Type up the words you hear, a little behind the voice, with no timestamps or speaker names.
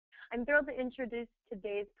I'm thrilled to introduce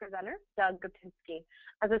today's presenter, Doug Gopinski.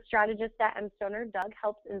 As a strategist at mStoner, Doug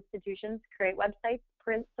helps institutions create websites,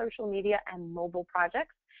 print, social media, and mobile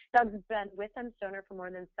projects. Doug's been with mStoner for more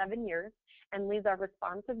than 7 years and leads our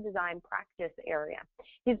responsive design practice area.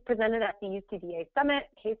 He's presented at the UCDA Summit,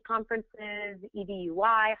 CASE conferences,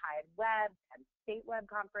 EDUI, High Web, Penn State Web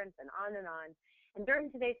Conference, and on and on. And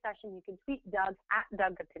during today's session, you can tweet Doug at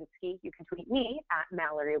Doug Gopinski. You can tweet me at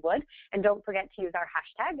Mallory Wood. And don't forget to use our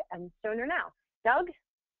hashtag mStonerNow. Doug,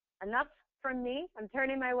 enough from me. I'm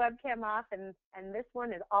turning my webcam off, and this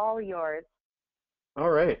one is all yours. All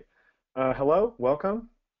right. Hello, welcome.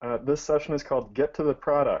 This session is called Get to the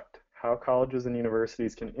Product, How Colleges and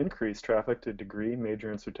Universities Can Increase Traffic to Degree,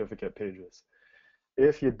 Major, and Certificate Pages.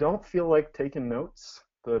 If you don't feel like taking notes,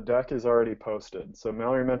 the deck is already posted. So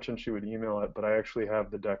Mallory mentioned she would email it, but I actually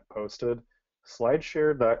have the deck posted.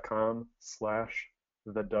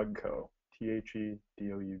 Slideshare.com/thedougco,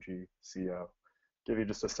 THEDOUGCO. Give you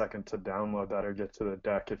just a second to download that or get to the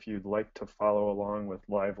deck if you'd like to follow along with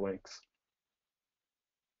live links.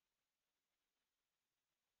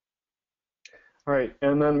 All right,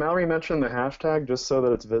 and then Mallory mentioned the hashtag just so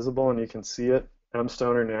that it's visible and you can see it,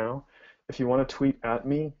 mStonerNow. If you want to tweet at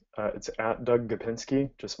me, it's at Doug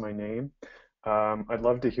Gopinski, just my name. I'd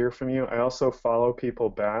love to hear from you. I also follow people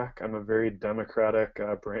back. I'm a very democratic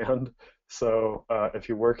brand, so if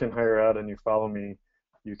you work in higher ed and you follow me,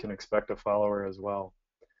 you can expect a follower as well.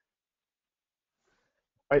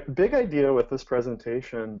 Big idea with this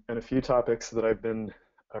presentation and a few topics that I've been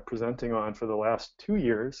presenting on for the last 2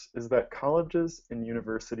 years is that colleges and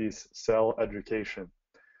universities sell education.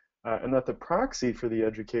 And that the proxy for the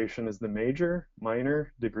education is the major,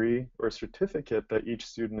 minor, degree, or certificate that each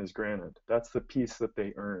student is granted. That's the piece that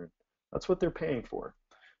they earn. That's what they're paying for.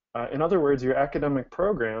 In other words, your academic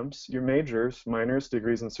programs, your majors, minors,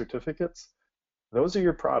 degrees, and certificates, those are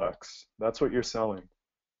your products. That's what you're selling.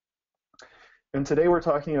 And today we're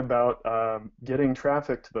talking about getting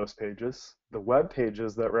traffic to those pages, the web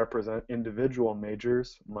pages that represent individual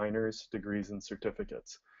majors, minors, degrees, and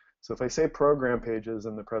certificates. So if I say program pages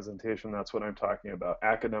in the presentation, that's what I'm talking about,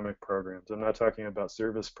 academic programs. I'm not talking about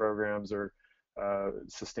service programs or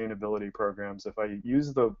sustainability programs. If I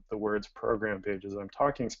use the words program pages, I'm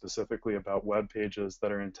talking specifically about web pages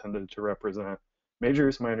that are intended to represent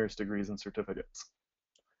majors, minors, degrees, and certificates.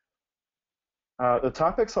 The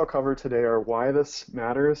topics I'll cover today are why this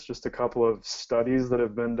matters, just a couple of studies that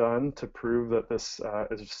have been done to prove that this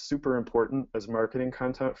is super important as marketing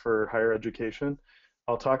content for higher education.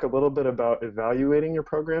 I'll talk a little bit about evaluating your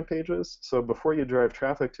program pages. So before you drive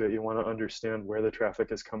traffic to it, you want to understand where the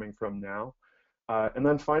traffic is coming from now. And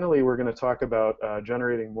then finally, we're going to talk about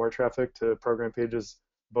generating more traffic to program pages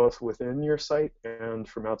both within your site and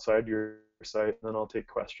from outside your site, and then I'll take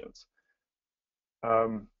questions.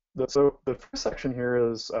 So the first section here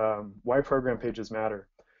is why program pages matter.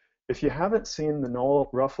 If you haven't seen the Noel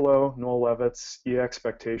Levitz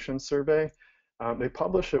e-expectations survey, they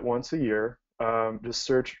publish it once a year. Just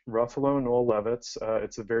search Ruffalo Noel Levitz.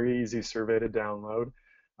 It's a very easy survey to download.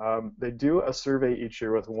 They do a survey each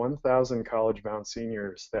year with 1,000 college-bound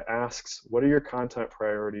seniors that asks, what are your content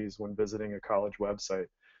priorities when visiting a college website?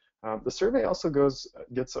 The survey also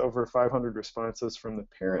gets over 500 responses from the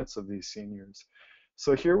parents of these seniors.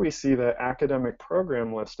 So here we see that academic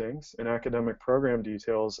program listings and academic program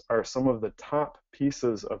details are some of the top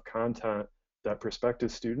pieces of content that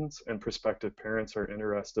prospective students and prospective parents are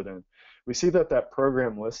interested in. We see that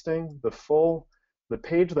program listing, the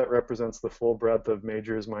page that represents the full breadth of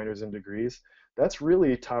majors, minors, and degrees, that's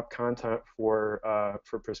really top content for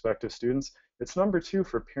prospective students. It's number 2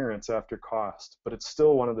 for parents after cost, but it's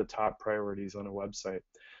still one of the top priorities on a website.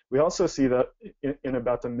 We also see that in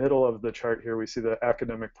about the middle of the chart here, we see the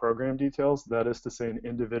academic program details. That is to say an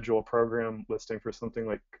individual program listing for something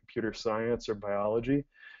like computer science or biology.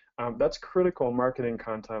 That's critical marketing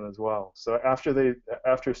content as well. So after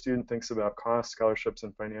a student thinks about costs, scholarships,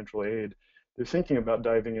 and financial aid, they're thinking about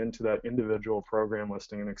diving into that individual program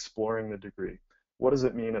listing and exploring the degree. What does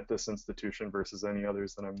it mean at this institution versus any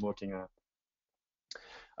others that I'm looking at?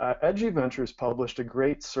 EduVentures published a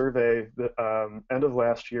great survey that end of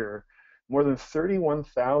last year, more than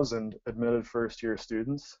 31,000 admitted first-year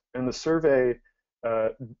students, and the survey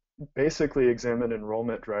basically examined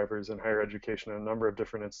enrollment drivers in higher education in a number of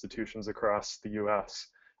different institutions across the US.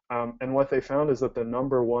 And what they found is that the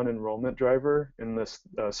number 1 enrollment driver in this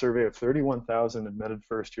survey of 31,000 admitted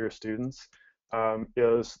first-year students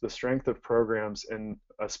is the strength of programs in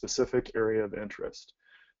a specific area of interest.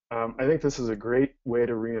 I think this is a great way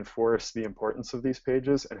to reinforce the importance of these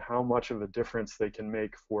pages and how much of a difference they can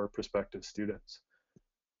make for prospective students.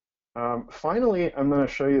 Finally, I'm going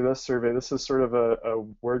to show you this survey. This is sort of a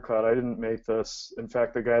word cloud. I didn't make this. In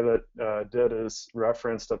fact, the guy that did is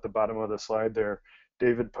referenced at the bottom of the slide there.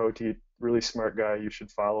 David Poteet, really smart guy. You should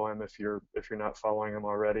follow him if you're not following him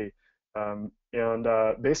already.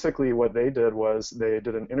 And basically, what they did was they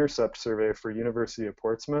did an intercept survey for University of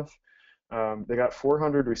Portsmouth. They got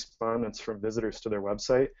 400 respondents from visitors to their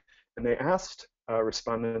website, and they asked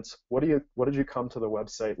respondents, what did you come to the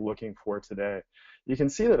website looking for today? You can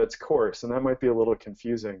see that it's course, and that might be a little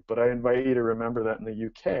confusing, but I invite you to remember that in the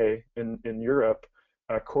UK, in Europe,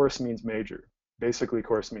 course means major. Basically,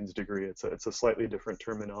 course means degree. It's a slightly different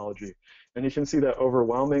terminology. And you can see that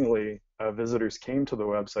overwhelmingly, visitors came to the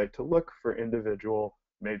website to look for individual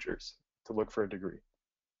majors, to look for a degree.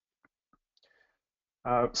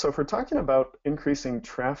 So if we're talking about increasing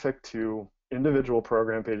traffic to individual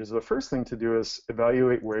program pages, the first thing to do is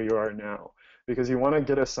evaluate where you are now, because you want to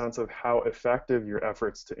get a sense of how effective your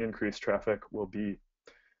efforts to increase traffic will be.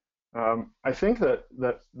 I think that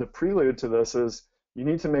the prelude to this is you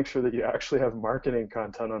need to make sure that you actually have marketing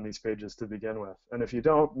content on these pages to begin with. And if you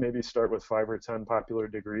don't, maybe start with 5 or 10 popular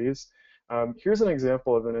degrees. Here's an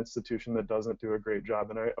example of an institution that doesn't do a great job,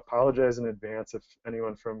 and I apologize in advance if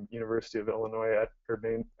anyone from University of Illinois at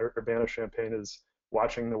Urbana-Champaign is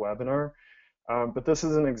watching the webinar. But this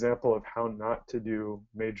is an example of how not to do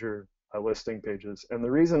major listing pages. And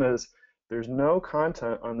the reason is there's no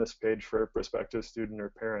content on this page for a prospective student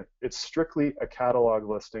or parent. It's strictly a catalog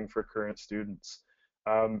listing for current students.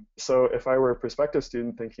 So if I were a prospective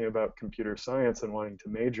student thinking about computer science and wanting to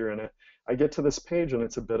major in it, I get to this page and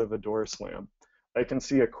it's a bit of a door slam. I can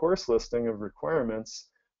see a course listing of requirements,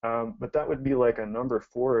 but that would be like a number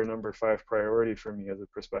 4 or number 5 priority for me as a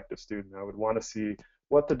prospective student. I would want to see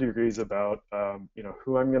what the degree is about,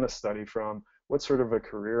 who I'm going to study from, what sort of a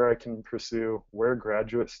career I can pursue, where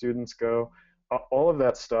graduate students go. All of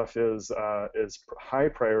that stuff is high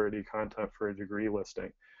priority content for a degree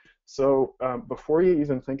listing. So before you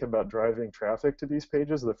even think about driving traffic to these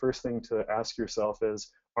pages, the first thing to ask yourself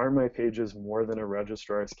is, are my pages more than a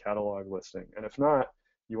registrar's catalog listing? And if not,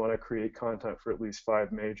 you want to create content for at least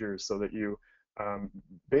 5 majors so that you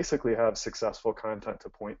basically have successful content to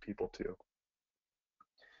point people to.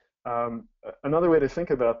 Another way to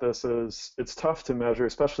think about this is it's tough to measure,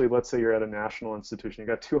 especially let's say you're at a national institution.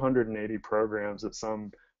 You've got 280 programs at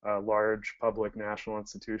some large public national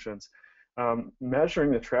institutions.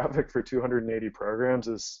 Measuring the traffic for 280 programs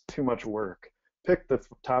is too much work. Pick the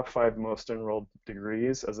top 5 most enrolled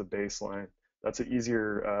degrees as a baseline. That's an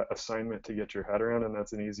easier assignment to get your head around, and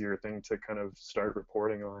that's an easier thing to kind of start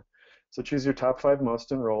reporting on. So choose your top 5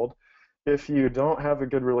 most enrolled. If you don't have a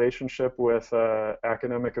good relationship with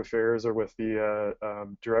academic affairs or with the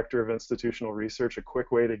director of institutional research, a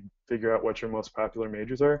quick way to figure out what your most popular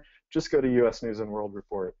majors are, just go to US News and World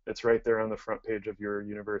Report. It's right there on the front page of your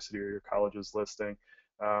university or your college's listing.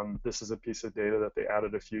 This is a piece of data that they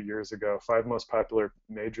added a few years ago. 5 most popular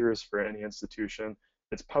majors for any institution.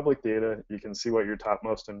 It's public data. You can see what your top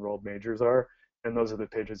most enrolled majors are, and those are the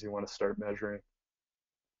pages you want to start measuring.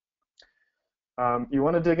 You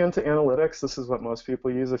want to dig into analytics. This is what most people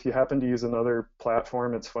use. If you happen to use another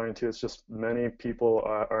platform, it's fine too. It's just many people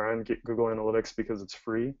are on Google Analytics because it's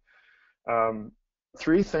free.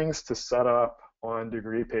 3 things to set up on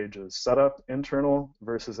degree pages. Set up internal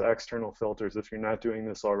versus external filters if you're not doing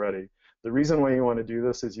this already. The reason why you want to do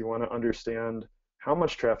this is you want to understand how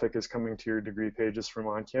much traffic is coming to your degree pages from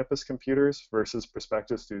on-campus computers versus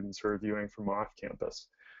prospective students who are viewing from off-campus.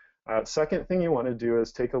 Second thing you want to do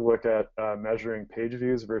is take a look at measuring page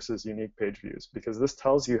views versus unique page views, because this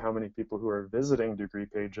tells you how many people who are visiting degree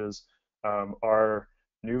pages are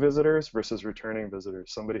new visitors versus returning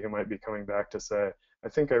visitors, somebody who might be coming back to say, I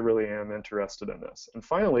think I really am interested in this. And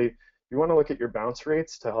finally, you want to look at your bounce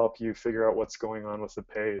rates to help you figure out what's going on with the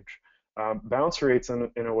page. Bounce rates,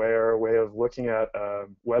 in a way, are a way of looking at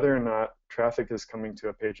whether or not traffic is coming to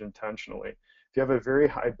a page intentionally. If you have a very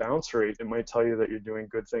high bounce rate, it might tell you that you're doing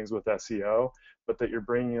good things with SEO, but that you're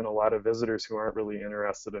bringing in a lot of visitors who aren't really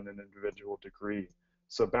interested in an individual degree.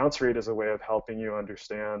 So bounce rate is a way of helping you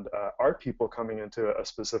understand, are people coming into a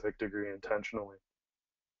specific degree intentionally?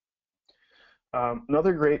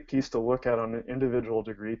 Another great piece to look at on an individual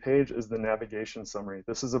degree page is the navigation summary.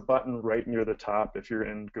 This is a button right near the top if you're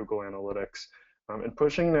in Google Analytics. And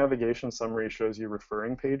pushing navigation summary shows you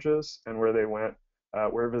referring pages and where they went,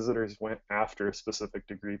 where visitors went after a specific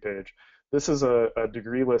degree page. This is a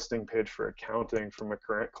degree listing page for accounting from a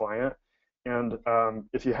current client. And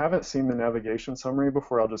if you haven't seen the navigation summary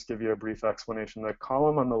before, I'll just give you a brief explanation. The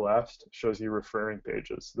column on the left shows you referring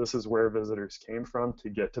pages. This is where visitors came from to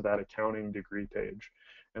get to that accounting degree page.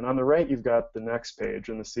 And on the right, you've got the next page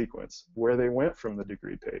in the sequence, where they went from the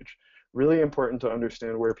degree page. Really important to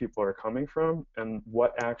understand where people are coming from and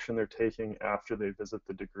what action they're taking after they visit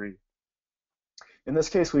the degree. In this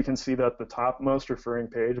case, we can see that the topmost referring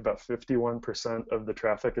page, about 51% of the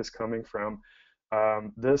traffic is coming from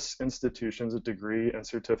this institution's degree and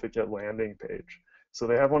certificate landing page. So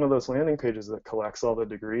they have one of those landing pages that collects all the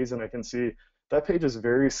degrees, and I can see that page is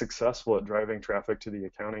very successful at driving traffic to the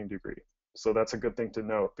accounting degree. So that's a good thing to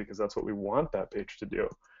note because that's what we want that page to do.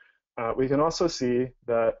 We can also see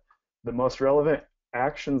that the most relevant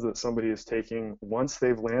actions that somebody is taking once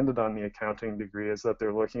they've landed on the accounting degree is that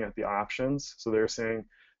they're looking at the options. So they're saying,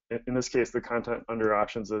 in this case, the content under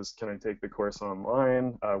options is, can I take the course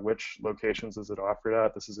online? Which locations is it offered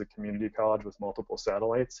at? This is a community college with multiple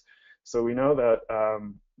satellites. So we know that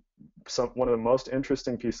one of the most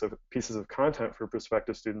interesting pieces of content for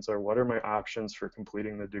prospective students are, what are my options for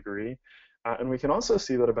completing the degree? And we can also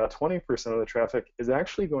see that about 20% of the traffic is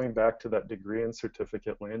actually going back to that degree and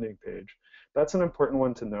certificate landing page. That's an important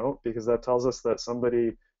one to note because that tells us that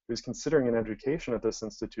somebody who's considering an education at this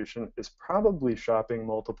institution is probably shopping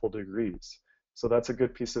multiple degrees. So that's a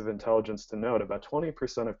good piece of intelligence to note. About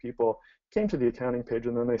 20% of people came to the accounting page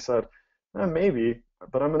and then they said, maybe,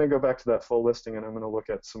 but I'm going to go back to that full listing and I'm going to look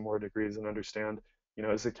at some more degrees and understand,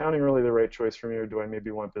 is accounting really the right choice for me, or do I maybe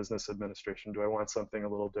want business administration? Do I want something a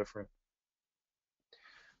little different?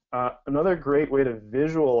 Another great way to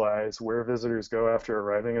visualize where visitors go after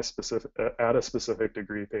arriving at a specific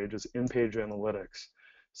degree page is in-page analytics.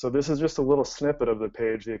 So this is just a little snippet of the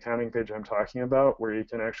page, the accounting page I'm talking about, where you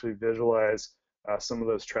can actually visualize some of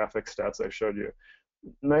those traffic stats I showed you.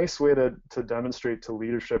 Nice way to demonstrate to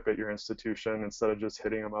leadership at your institution instead of just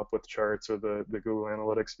hitting them up with charts or the Google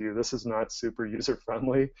Analytics view. This is not super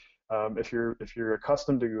user-friendly. If you're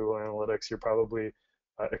accustomed to Google Analytics, you're probably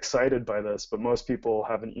excited by this, but most people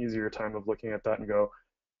have an easier time of looking at that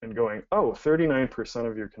and going, oh, 39%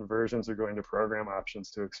 of your conversions are going to program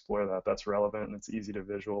options to explore that. That's relevant and it's easy to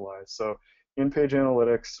visualize. So in-page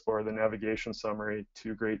analytics or the navigation summary,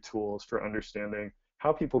 two great tools for understanding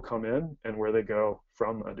how people come in and where they go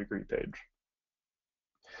from a degree page.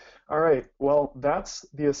 All right, well, that's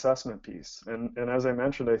the assessment piece. And as I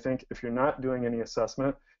mentioned, I think if you're not doing any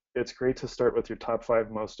assessment, it's great to start with your top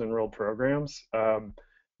 5 most enrolled programs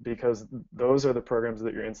because those are the programs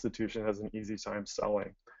that your institution has an easy time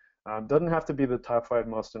selling. Doesn't have to be the top 5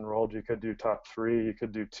 most enrolled. You could do top 3. You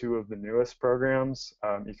could do 2 of the newest programs.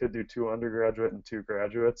 You could do 2 undergraduate and 2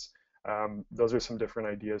 graduates. Those are some different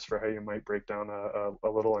ideas for how you might break down a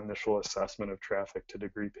little initial assessment of traffic to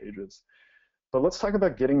degree pages. But let's talk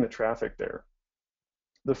about getting the traffic there.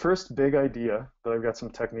 The first big idea that I've got some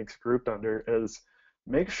techniques grouped under is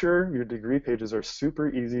make sure your degree pages are super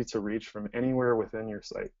easy to reach from anywhere within your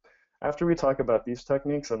site. After we talk about these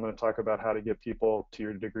techniques, I'm going to talk about how to get people to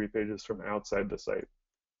your degree pages from outside the site.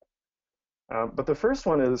 But the first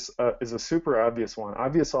one is a super obvious one.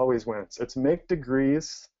 Obvious always wins. It's make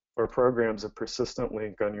degrees or programs a persistent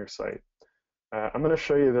link on your site. I'm going to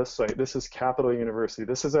show you this site. This is Capital University.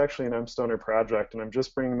 This is actually an mStoner project, and I'm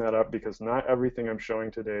just bringing that up because not everything I'm showing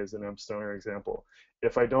today is an mStoner example.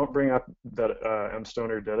 If I don't bring up that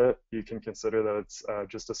mStoner did it, you can consider that it's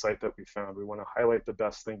just a site that we found. We want to highlight the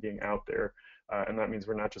best thinking out there, and that means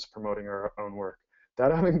we're not just promoting our own work.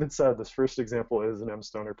 That having been said, this first example is an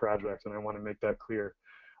mStoner project, and I want to make that clear.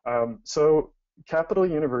 So Capital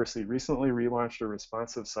University recently relaunched a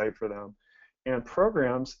responsive site for them. And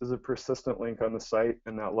programs is a persistent link on the site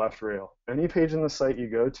in that left rail. Any page in the site you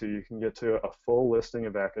go to, you can get to a full listing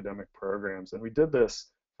of academic programs. And we did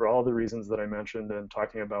this for all the reasons that I mentioned in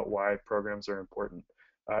talking about why programs are important.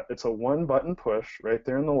 It's a one-button push right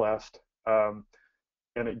there in the left, and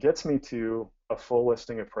it gets me to a full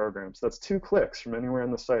listing of programs. That's 2 clicks from anywhere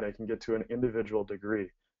on the site. I can get to an individual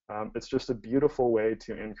degree. It's just a beautiful way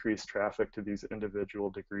to increase traffic to these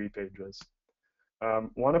individual degree pages.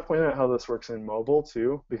 Want to point out how this works in mobile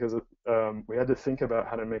too, because we had to think about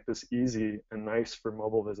how to make this easy and nice for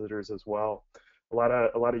mobile visitors as well. A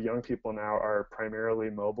lot of young people now are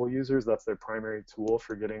primarily mobile users. That's their primary tool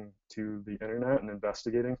for getting to the internet and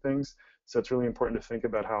investigating things. So it's really important to think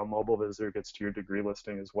about how a mobile visitor gets to your degree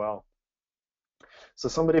listing as well. So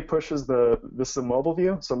somebody pushes this is a mobile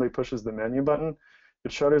view, somebody pushes the menu button,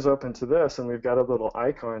 it shutters open to this, and we've got a little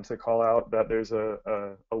icon to call out that there's a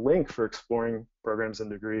link for exploring programs and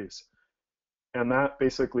degrees. And that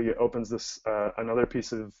basically opens this another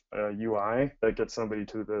piece of UI that gets somebody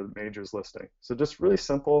to the majors listing. So just really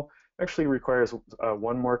simple, actually requires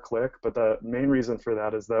one more click, but the main reason for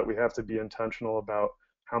that is that we have to be intentional about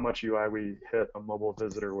how much UI we hit a mobile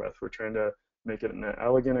visitor with. We're trying to make it an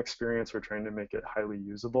elegant experience. We're trying to make it highly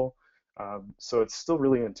usable. So it's still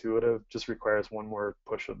really intuitive, just requires one more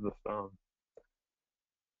push of the thumb.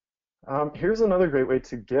 Here's another great way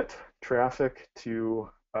to get traffic to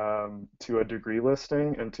a degree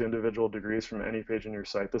listing and to individual degrees from any page in your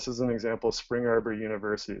site. This is an example of Spring Arbor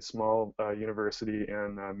University, a small university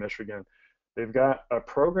in Michigan. They've got a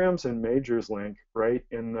programs and majors link right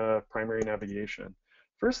in the primary navigation.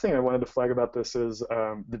 First thing I wanted to flag about this is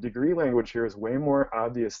the degree language here is way more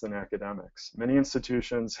obvious than academics. Many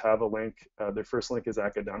institutions have a link, their first link is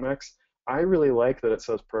academics. I really like that it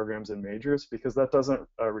says programs and majors because that doesn't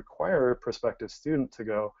require a prospective student to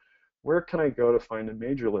go, where can I go to find a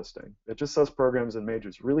major listing? It just says programs and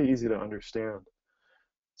majors, really easy to understand.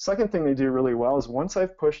 Second thing they do really well is once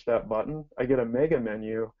I've pushed that button, I get a mega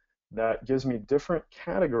menu that gives me different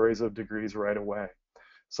categories of degrees right away.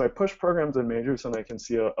 So I push programs and majors and I can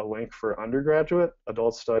see a link for undergraduate,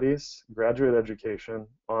 adult studies, graduate education,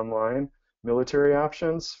 online, military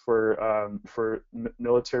options for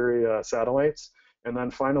military satellites, and then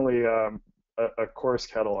finally a course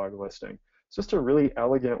catalog listing. It's just a really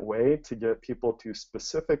elegant way to get people to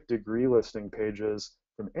specific degree listing pages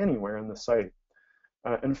from anywhere in the site.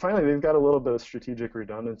 And finally, they've got a little bit of strategic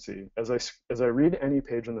redundancy. As I read any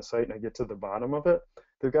page on the site and I get to the bottom of it,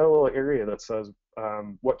 they've got a little area that says,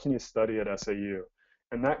 what can you study at SAU?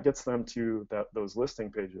 And that gets them to those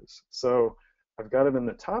listing pages. So I've got it in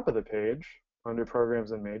the top of the page under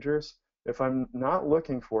programs and majors. If I'm not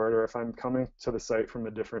looking for it, or if I'm coming to the site from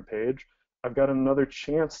a different page, I've got another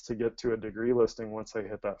chance to get to a degree listing once I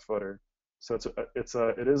hit that footer. So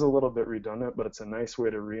it is a little bit redundant, but it's a nice way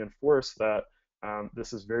to reinforce that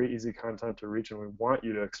this is very easy content to reach, and we want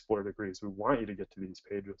you to explore degrees. We want you to get to these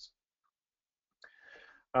pages.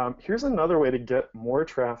 Here's another way to get more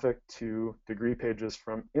traffic to degree pages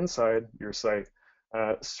from inside your site.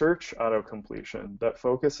 Search auto-completion that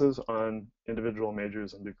focuses on individual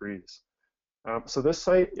majors and degrees. So this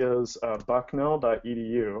site is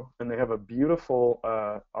bucknell.edu, and they have a beautiful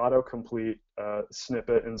autocomplete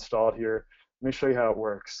snippet installed here. Let me show you how it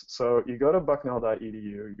works. So you go to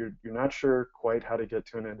bucknell.edu, you're not sure quite how to get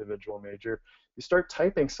to an individual major. You start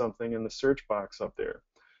typing something in the search box up there.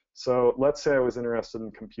 So let's say I was interested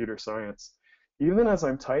in computer science. Even as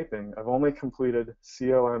I'm typing, I've only completed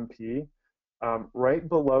COMP. Right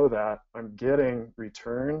below that, I'm getting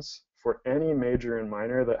returns for any major and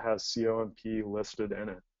minor that has COMP listed in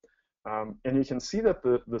it. And you can see that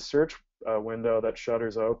the search window that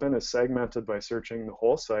shutters open is segmented by searching the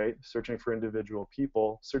whole site, searching for individual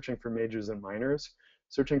people, searching for majors and minors,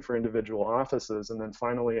 searching for individual offices, and then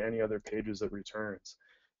finally any other pages it returns.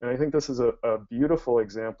 And I think this is a beautiful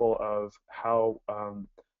example of how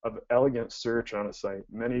of elegant search on a site.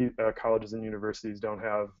 Many colleges and universities don't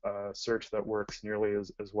have search that works nearly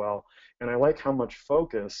as well. And I like how much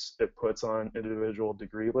focus it puts on individual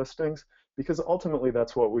degree listings, because ultimately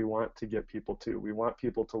that's what we want to get people to. We want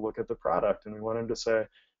people to look at the product, and we want them to say,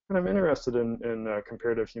 and I'm interested in a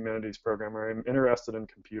comparative humanities program, or I'm interested in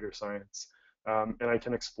computer science. And I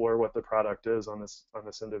can explore what the product is on this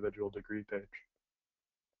individual degree page.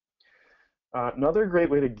 Another great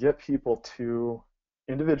way to get people to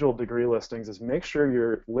individual degree listings is make sure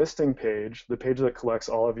your listing page, the page that collects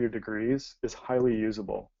all of your degrees, is highly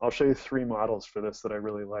usable. I'll show you 3 models for this that I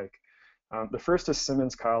really like. The first is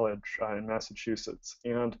Simmons College in Massachusetts,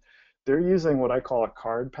 and they're using what I call a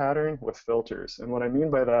card pattern with filters. And what I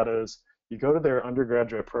mean by that is you go to their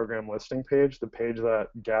undergraduate program listing page, the page that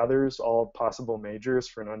gathers all possible majors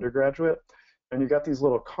for an undergraduate, and you got these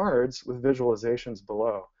little cards with visualizations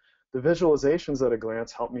below. The visualizations at a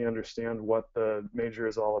glance help me understand what the major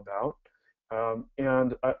is all about.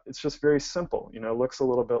 And it's just very simple. You know, it looks a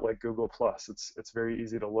little bit like Google+. It's very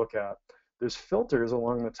easy to look at. There's filters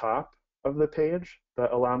along the top of the page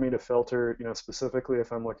that allow me to filter, you know, specifically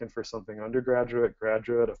if I'm looking for something undergraduate,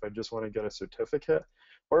 graduate, if I just want to get a certificate,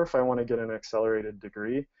 or if I want to get an accelerated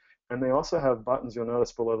degree. And they also have buttons. You'll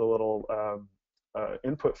notice below the little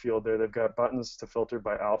input field there, they've got buttons to filter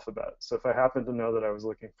by alphabet. So if I happen to know that I was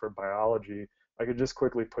looking for biology, I could just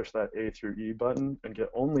quickly push that A through E button and get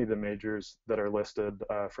only the majors that are listed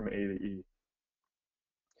from A to E.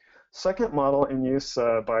 Second model in use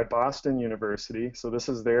by Boston University, so this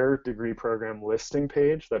is their degree program listing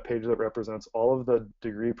page, that page that represents all of the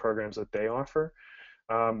degree programs that they offer,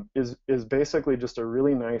 is basically just a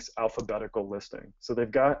really nice alphabetical listing. So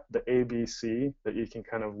they've got the ABC that you can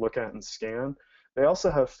kind of look at and scan. They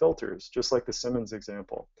also have filters, just like the Simmons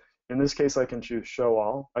example. In this case, I can choose Show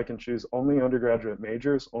All. I can choose only undergraduate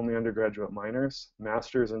majors, only undergraduate minors,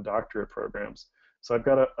 master's and doctorate programs. So I've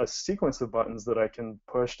got a sequence of buttons that I can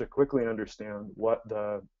push to quickly understand what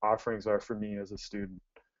the offerings are for me as a student.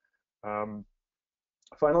 Um,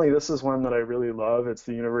 Finally, this is one that I really love. It's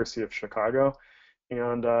the University of Chicago.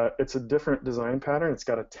 And it's a different design pattern. It's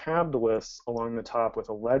got a tabbed list along the top with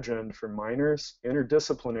a legend for minors,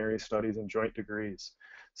 interdisciplinary studies, and joint degrees.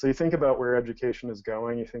 So you think about where education is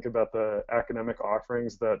going, you think about the academic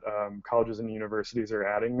offerings that colleges and universities are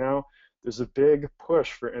adding now. There's a big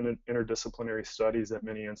push for interdisciplinary studies at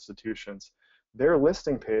many institutions. Their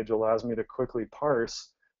listing page allows me to quickly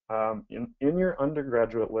parse in your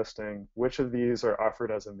undergraduate listing, which of these are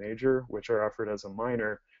offered as a major, which are offered as a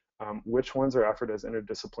minor, which ones are offered as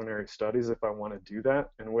interdisciplinary studies if I want to do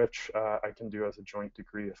that, and which I can do as a joint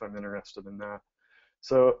degree if I'm interested in that.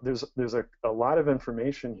 So there's a lot of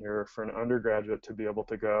information here for an undergraduate to be able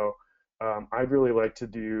to go, I'd really like to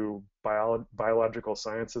do biological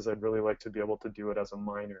sciences, I'd really like to be able to do it as a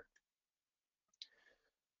minor.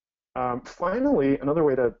 Finally, another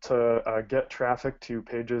way to get traffic to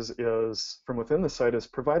pages is from within the site is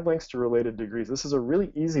provide links to related degrees. This is a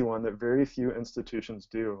really easy one that very few institutions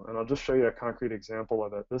do, and I'll just show you a concrete example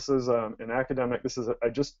of it. This is an academic. I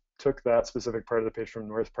just took that specific part of the page from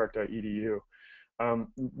northpark.edu.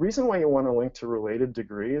 Reason why you want to link to related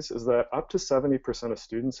degrees is that up to 70% of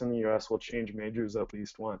students in the US will change majors at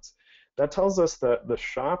least once. That tells us that the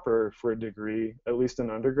shopper for a degree, at least an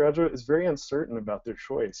undergraduate, is very uncertain about their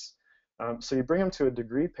choice. So you bring them to a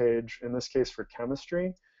degree page, in this case for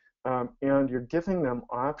chemistry, and you're giving them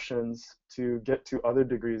options to get to other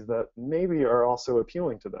degrees that maybe are also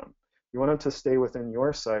appealing to them. You want them to stay within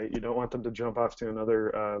your site. You don't want them to jump off to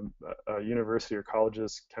another university or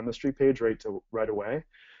college's chemistry page right away.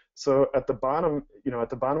 So at the bottom, at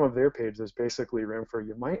the bottom of their page, there's basically room for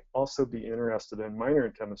you might also be interested in minor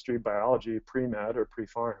in chemistry, biology, pre-med, or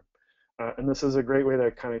pre-pharm. And this is a great way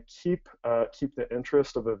to kind of keep the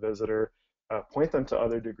interest of a visitor, point them to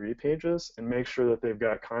other degree pages, and make sure that they've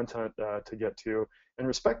got content to get to, and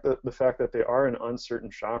respect the fact that they are an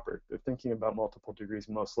uncertain shopper. They're thinking about multiple degrees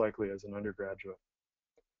most likely as an undergraduate.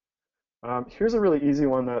 Here's a really easy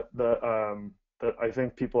one that I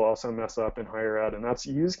think people also mess up in higher ed, and that's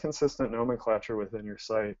use consistent nomenclature within your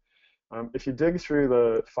site. If you dig through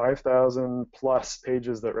the 5,000 plus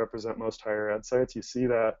pages that represent most higher ed sites, you see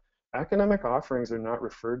that academic offerings are not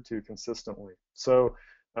referred to consistently. So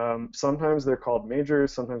sometimes they're called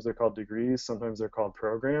majors, sometimes they're called degrees, sometimes they're called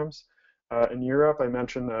programs. In Europe, I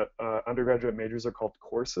mentioned that undergraduate majors are called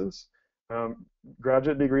courses.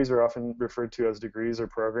 Graduate degrees are often referred to as degrees or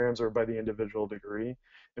programs or by the individual degree.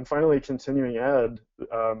 And finally, continuing ed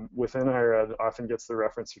within higher ed often gets the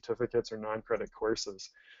reference certificates or non-credit courses.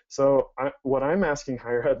 So what I'm asking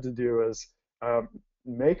higher ed to do is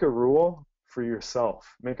make a rule for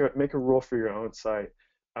yourself. Make a rule for your own site.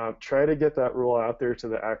 Try to get that rule out there to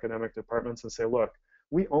the academic departments and say, look,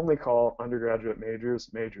 we only call undergraduate majors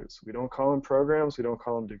majors. We don't call them programs. We don't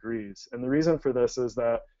call them degrees. And the reason for this is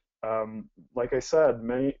that, like I said,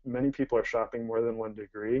 many people are shopping more than one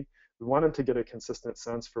degree. We want them to get a consistent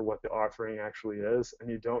sense for what the offering actually is, and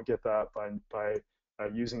you don't get that by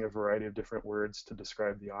using a variety of different words to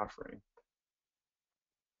describe the offering.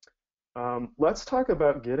 Let's talk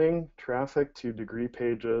about getting traffic to degree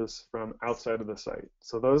pages from outside of the site.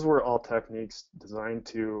 So those were all techniques designed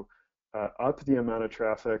to up the amount of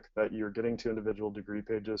traffic that you're getting to individual degree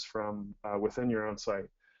pages from within your own site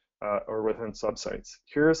or within subsites.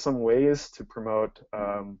 Here are some ways to promote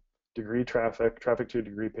degree traffic to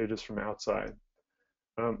degree pages from outside.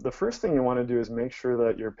 The first thing you want to do is make sure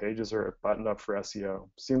that your pages are buttoned up for SEO.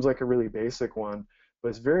 Seems like a really basic one, but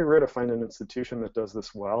it's very rare to find an institution that does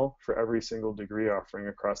this well for every single degree offering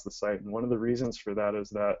across the site. And one of the reasons for that is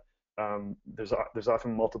that there's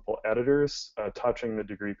often multiple editors touching the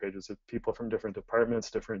degree pages. It's people from different departments,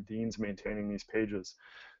 different deans maintaining these pages.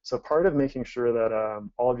 So part of making sure that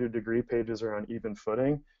all of your degree pages are on even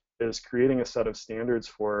footing is creating a set of standards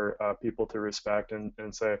for people to respect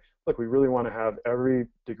and say, look, we really want to have every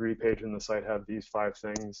degree page in the site have these 5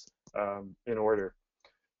 things in order.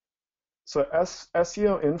 So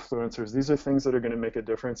SEO influencers, these are things that are going to make a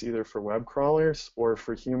difference either for web crawlers or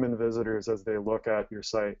for human visitors as they look at your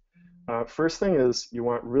site. First thing is you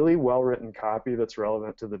want really well-written copy that's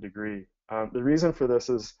relevant to the degree. The reason for this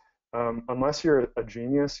is unless you're a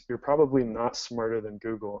genius, you're probably not smarter than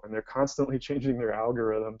Google, and they're constantly changing their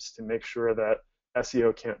algorithms to make sure that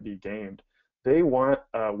SEO can't be gamed. They want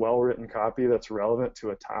well-written copy that's relevant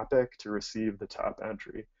to a topic to receive the top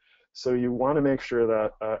entry. So you want to make sure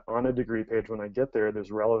that on a degree page when I get there, there's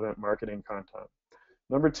relevant marketing content.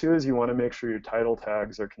 Number 2 is you want to make sure your title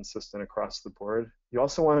tags are consistent across the board. You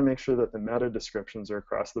also want to make sure that the meta descriptions are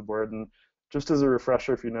across the board. And Just as a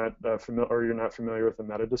refresher, if you're not familiar with the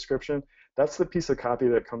meta description, that's the piece of copy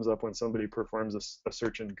that comes up when somebody performs a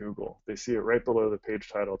search in Google. They see it right below the page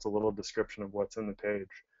title. It's a little description of what's in the page.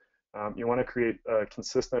 You want to create a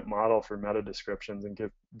consistent model for meta descriptions and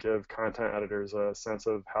give content editors a sense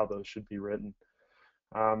of how those should be written.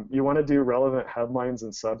 You want to do relevant headlines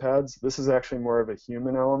and subheads. This is actually more of a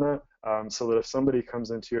human element, so that if somebody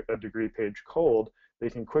comes into a degree page cold, they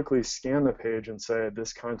can quickly scan the page and say,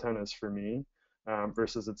 this content is for me,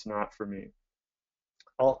 versus it's not for me.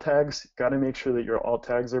 Alt tags, got to make sure that your alt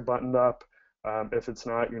tags are buttoned up. If it's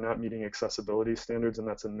not, you're not meeting accessibility standards, and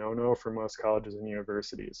that's a no-no for most colleges and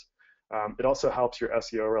universities. It also helps your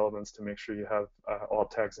SEO relevance to make sure you have alt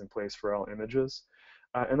tags in place for all images.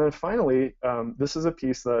 And then finally, this is a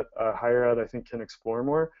piece that higher ed, I think, can explore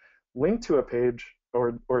more. Link to a page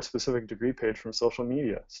or a specific degree page from social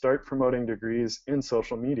media. Start promoting degrees in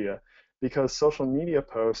social media, because social media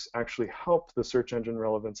posts actually help the search engine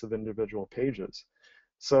relevance of individual pages.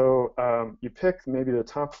 So you pick maybe the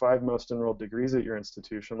top 5 most enrolled degrees at your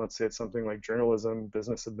institution. Let's say it's something like journalism,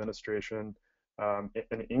 business administration, and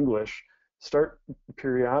English. Start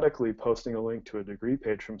periodically posting a link to a degree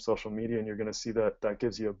page from social media, and you're going to see that that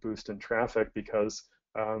gives you a boost in traffic, because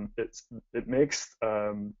it makes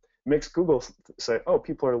Google say, oh,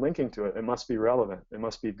 people are linking to it. It must be relevant. It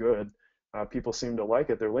must be good. People seem to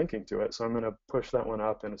like it. They're linking to it. So I'm going to push that one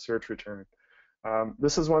up in a search return.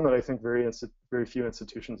 This is one that I think very few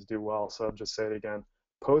institutions do well. So I'll just say it again.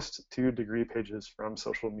 Post to degree pages from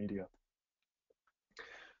social media.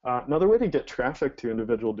 Another way to get traffic to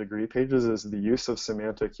individual degree pages is the use of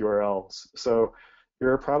semantic URLs. So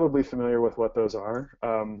you're probably familiar with what those are,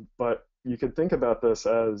 but you could think about this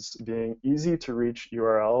as being easy to reach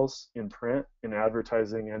URLs in print, in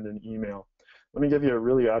advertising, and in email. Let me give you a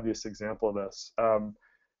really obvious example of this.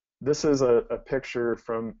 This is a picture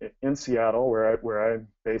from in Seattle, where I'm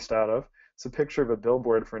based out of. It's a picture of a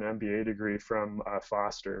billboard for an MBA degree from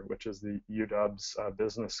Foster, which is the UW's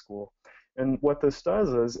business school. And what this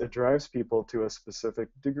does is it drives people to a specific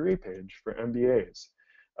degree page for MBAs.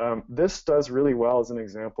 This does really well as an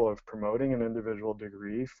example of promoting an individual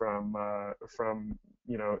degree from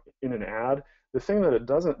in an ad. The thing that it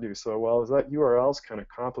doesn't do so well is that URL is kind of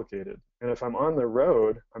complicated. And if I'm on the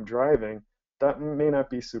road, I'm driving, that may not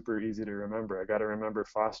be super easy to remember. I got to remember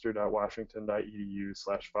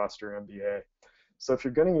foster.washington.edu/fostermba. So if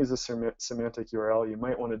you're going to use a semantic URL, you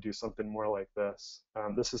might want to do something more like this.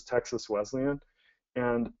 This is Texas Wesleyan,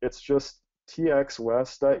 and it's just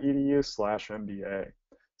txwest.edu/MBA.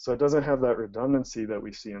 So it doesn't have that redundancy that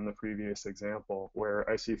we see in the previous example, where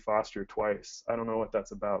I see Foster twice. I don't know what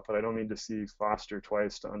that's about, but I don't need to see Foster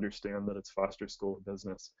twice to understand that it's Foster School of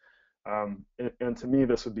Business. And to me,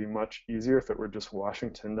 this would be much easier if it were just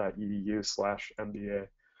washington.edu/MBA.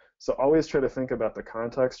 So always try to think about the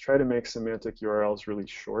context. Try to make semantic URLs really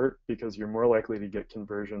short, because you're more likely to get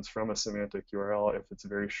conversions from a semantic URL if it's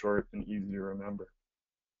very short and easy to remember.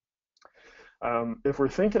 If we're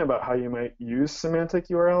thinking about how you might use semantic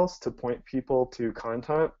URLs to point people to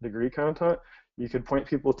content, degree content, you could point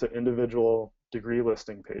people to individual degree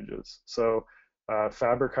listing pages. So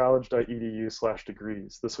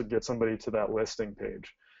fabricollege.edu/degrees. This would get somebody to that listing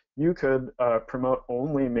page. You could promote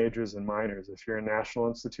only majors and minors. If you're a national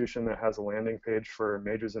institution that has a landing page for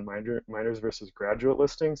majors and minors versus graduate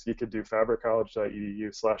listings, you could do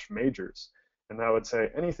fabricollege.edu/majors. And that would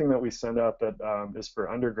say anything that we send out that is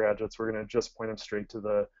for undergraduates, we're going to just point them straight to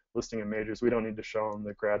the listing of majors. We don't need to show them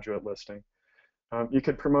the graduate listing. You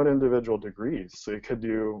could promote individual degrees. So you could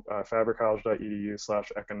do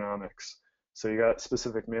fabricollege.edu/economics. So you got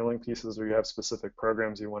specific mailing pieces, or you have specific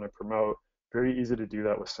programs you want to promote. Very easy to do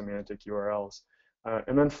that with semantic URLs.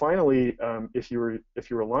 And then finally, if you were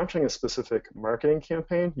launching a specific marketing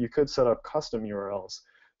campaign, you could set up custom URLs.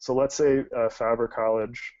 So let's say Faber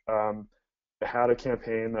College had a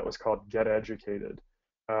campaign that was called Get Educated.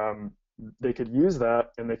 They could use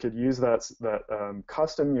that, and they could use that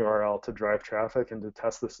custom URL to drive traffic and to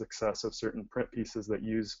test the success of certain print pieces that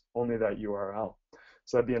use only that URL.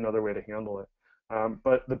 So that'd be another way to handle it.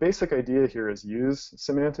 But the basic idea here is use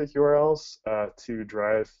semantic URLs to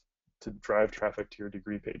drive traffic to your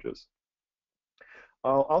degree pages.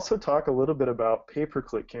 I'll also talk a little bit about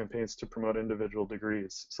pay-per-click campaigns to promote individual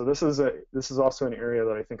degrees. So this is also an area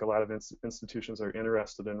that I think a lot of institutions are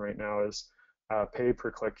interested in right now, is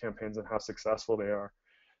pay-per-click campaigns and how successful they are.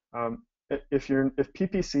 If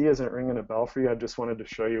PPC isn't ringing a bell for you, I just wanted to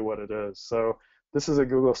show you what it is. So this is a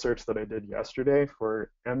Google search that I did yesterday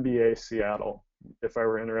for MBA Seattle. If I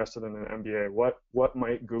were interested in an MBA, what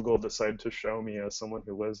might Google decide to show me as someone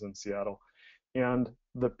who lives in Seattle? And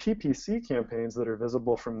the PPC campaigns that are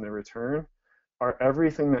visible from the return are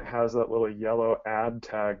everything that has that little yellow ad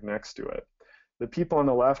tag next to it. The people on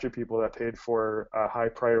the left are people that paid for high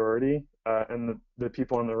priority, and the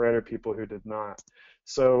people on the right are people who did not.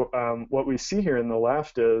 So what we see here in the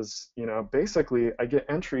left is, basically I get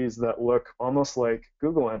entries that look almost like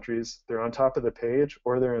Google entries. They're on top of the page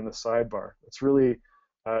or they're in the sidebar. It's really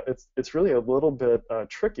a little bit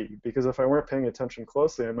tricky, because if I weren't paying attention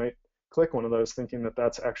closely, I might click one of those thinking that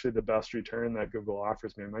that's actually the best return that Google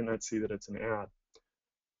offers me. I might not see that it's an ad.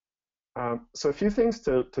 So a few things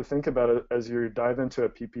to think about it as you dive into a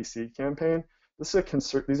PPC campaign. These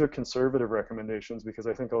are conservative recommendations, because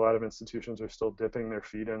I think a lot of institutions are still dipping their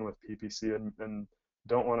feet in with PPC and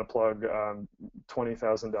don't want to plug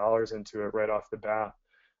 $20,000 into it right off the bat.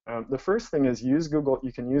 The first thing is use Google.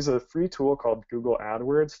 You can use a free tool called Google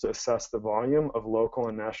AdWords to assess the volume of local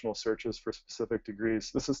and national searches for specific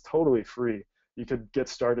degrees. This is totally free. You could get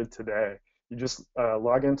started today. You just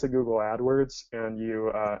log into Google AdWords and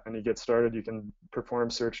you get started. You can perform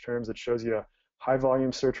search terms. It shows you high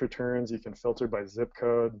volume search returns. You can filter by zip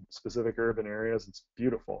code, specific urban areas. It's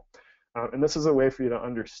beautiful. And this is a way for you to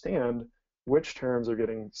understand which terms are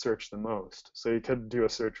getting searched the most. So you could do a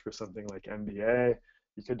search for something like MBA.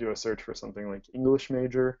 You could do a search for something like English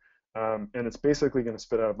major. And it's basically going to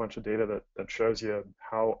spit out a bunch of data that shows you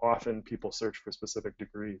how often people search for specific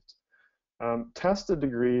degrees. Test a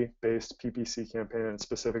degree-based PPC campaign in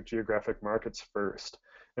specific geographic markets first.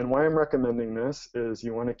 And why I'm recommending this is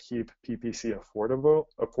you want to keep PPC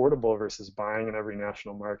affordable versus buying in every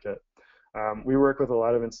national market. We work with a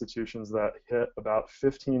lot of institutions that hit about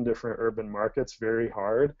 15 different urban markets very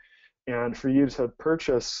hard. And for you to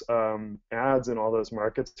purchase ads in all those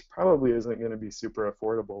markets probably isn't going to be super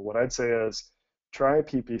affordable. What I'd say is try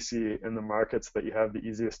PPC in the markets that you have the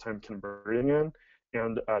easiest time converting in,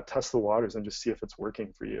 and test the waters and just see if it's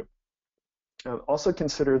working for you. Also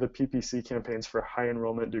consider the PPC campaigns for high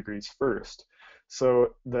enrollment degrees first,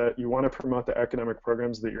 so that you want to promote the academic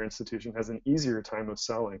programs that your institution has an easier time of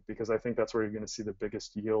selling, because I think that's where you're going to see the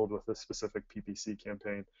biggest yield with a specific PPC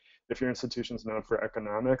campaign. If your institution is known for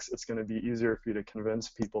economics, it's going to be easier for you to convince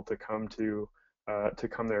people to come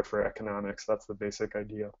there for economics. That's the basic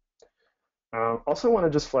idea. Also want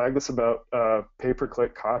to just flag this about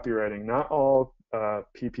pay-per-click copywriting. Not all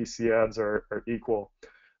PPC ads are equal.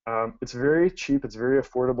 It's very cheap, it's very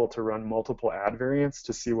affordable to run multiple ad variants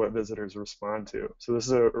to see what visitors respond to. So this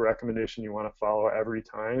is a recommendation you want to follow every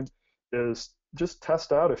time, is just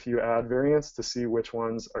test out a few ad variants to see which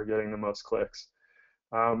ones are getting the most clicks.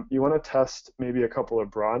 You want to test maybe a couple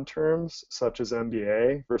of broad terms, such as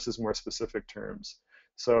MBA, versus more specific terms.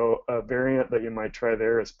 So a variant that you might try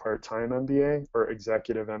there is part-time MBA or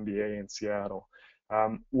executive MBA in Seattle.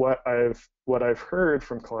 What I've heard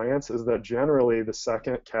from clients is that generally the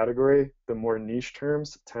second category, the more niche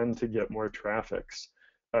terms, tend to get more traffic.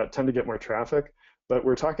 But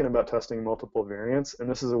we're talking about testing multiple variants, and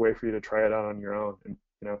this is a way for you to try it out on your own. And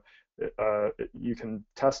you can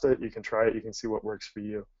test it, you can try it, you can see what works for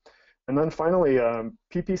you. And then finally,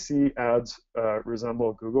 PPC ads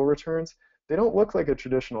resemble Google returns. They don't look like a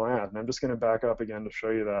traditional ad, and I'm just going to back up again to show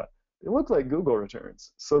you that. They look like Google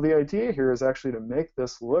returns. So the idea here is actually to make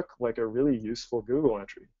this look like a really useful Google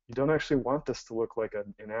entry. You don't actually want this to look like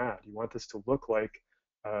an ad. You want this to look like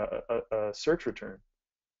a search return.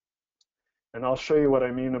 And I'll show you what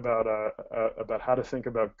I mean about how to think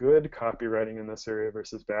about good copywriting in this area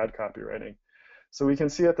versus bad copywriting. So we can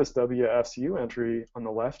see at this WSU entry on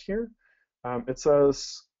the left here, it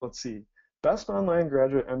says, let's see, best online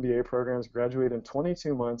graduate MBA programs graduate in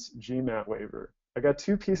 22 months, GMAT waiver. I got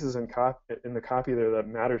two pieces in the copy there that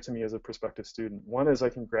matter to me as a prospective student. One is I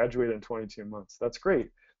can graduate in 22 months. That's great.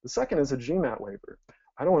 The second is a GMAT waiver.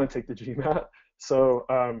 I don't want to take the GMAT. So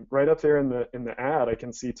right up there in the ad, I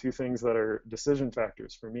can see two things that are decision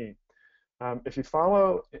factors for me. If you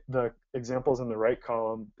follow the examples in the right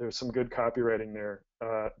column, there's some good copywriting there.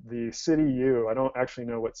 The City U, I don't actually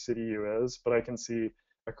know what City U is, but I can see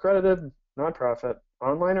accredited, nonprofit,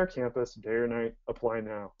 online or campus, day or night, apply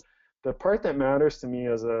now. The part that matters to me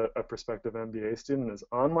as a prospective MBA student is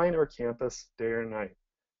online or campus, day or night.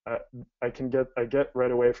 I get right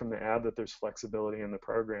away from the ad that there's flexibility in the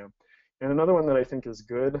program. And another one that I think is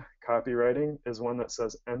good copywriting is one that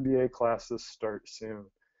says MBA classes start soon.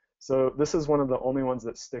 So this is one of the only ones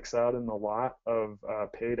that sticks out in the lot of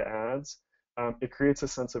paid ads. It creates a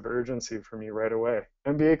sense of urgency for me right away.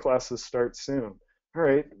 MBA classes start soon. All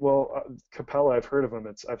right, well, Capella, I've heard of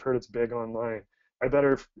them. I've heard it's big online. I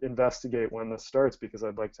better investigate when this starts because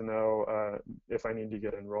I'd like to know if I need to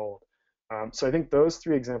get enrolled. So I think those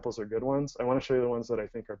three examples are good ones. I want to show you the ones that I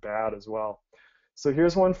think are bad as well. So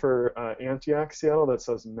here's one for Antioch, Seattle that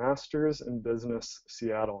says Masters in Business,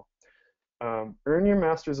 Seattle. Earn your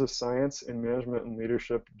Masters of Science in Management and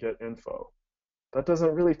Leadership, get info. That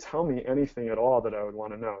doesn't really tell me anything at all that I would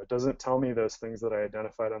want to know. It doesn't tell me those things that I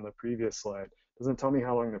identified on the previous slide. It doesn't tell me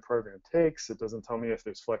how long the program takes. It doesn't tell me if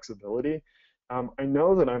there's flexibility. I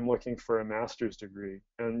know that I'm looking for a master's degree,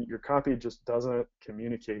 and your copy just doesn't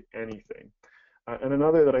communicate anything. And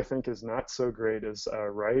another that I think is not so great is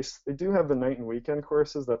Rice. They do have the night and weekend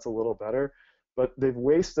courses. That's a little better, but they've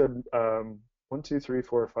wasted 1, 2, 3,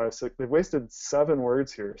 4, 5, 6. They've wasted 7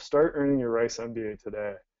 words here. Start earning your Rice MBA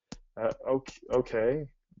today. Okay,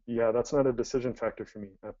 yeah, that's not a decision factor for me.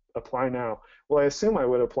 Apply now. Well, I assume I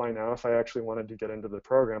would apply now if I actually wanted to get into the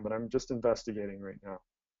program, but I'm just investigating right now.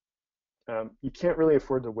 You can't really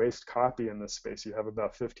afford to waste copy in this space. You have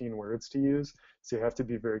about 15 words to use, so you have to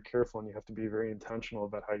be very careful and you have to be very intentional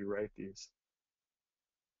about how you write these.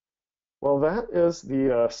 Well, that is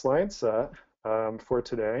the slide set for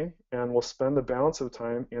today, and we'll spend the balance of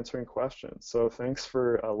time answering questions. So thanks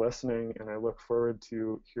for listening, and I look forward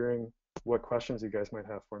to hearing what questions you guys might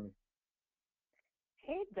have for me.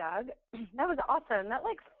 Hey, Doug, that was awesome. That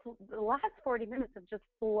the last 40 minutes have just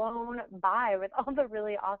flown by with all the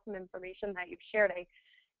really awesome information that you've shared. I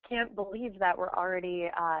can't believe that we're already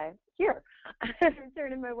here. I'm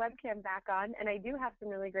turning my webcam back on, and I do have some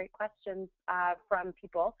really great questions from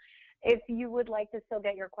people. If you would like to still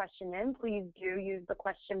get your question in, please do use the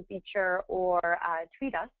question feature or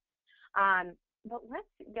tweet us. But let's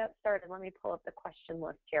get started. Let me pull up the question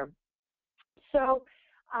list here. So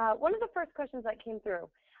one of the first questions that came through,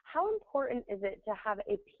 how important is it to have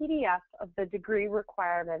a PDF of the degree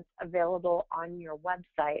requirements available on your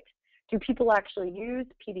website? Do people actually use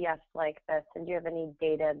PDFs like this, and do you have any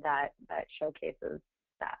data that showcases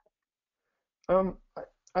that?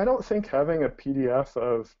 I don't think having a PDF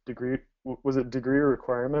of degree, was it degree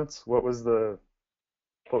requirements? What was the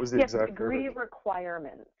exact degree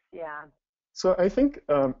requirements, yeah. So I think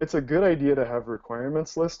it's a good idea to have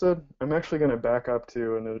requirements listed. I'm actually going to back up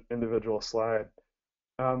to an individual slide.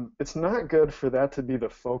 It's not good for that to be the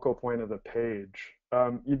focal point of the page.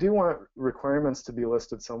 You do want requirements to be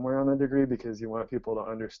listed somewhere on the degree because you want people to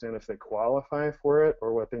understand if they qualify for it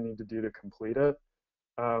or what they need to do to complete it.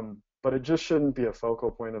 But it just shouldn't be a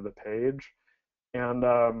focal point of the page. And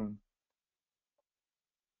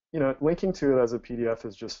you know, linking to it as a PDF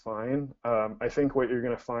is just fine. I think what you're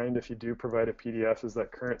going to find if you do provide a PDF is that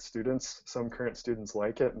some current students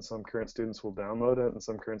like it, and some current students will download it, and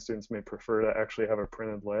some current students may prefer to actually have a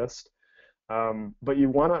printed list. But you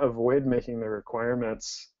want to avoid making the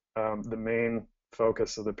requirements the main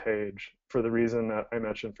focus of the page for the reason that I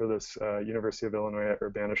mentioned for this University of Illinois at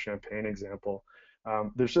Urbana-Champaign example.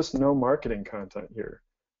 There's just no marketing content here.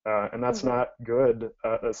 And that's not good.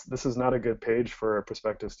 This is not a good page for a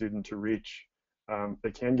prospective student to reach.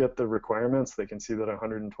 They can get the requirements. They can see that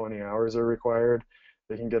 120 hours are required.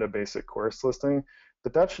 They can get a basic course listing.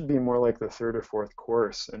 But that should be more like the 3rd or 4th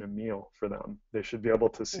course in a meal for them. They should be able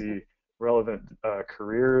to see relevant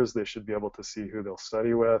careers. They should be able to see who they'll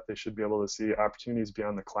study with. They should be able to see opportunities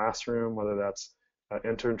beyond the classroom, whether that's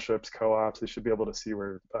internships, co-ops. They should be able to see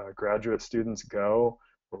where graduate students go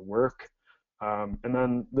or work. And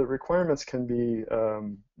then the requirements can be,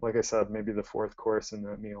 like I said, maybe the 4th course in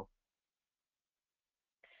that meal.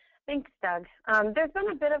 Thanks, Doug. There's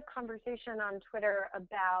been a bit of conversation on Twitter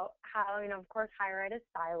about how, you know, of course, higher ed is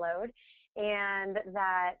siloed, and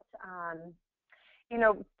that, you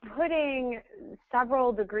know, putting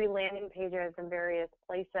several degree landing pages in various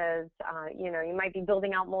places, you know, you might be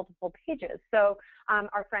building out multiple pages. So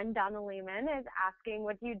our friend Donna Lehman is asking,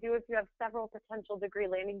 what do you do if you have several potential degree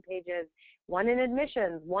landing pages, one in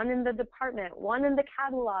admissions, one in the department, one in the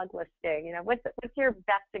catalog listing? You know, what's your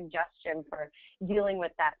best suggestion for dealing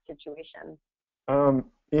with that situation?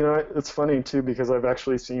 You know, it's funny too, because I've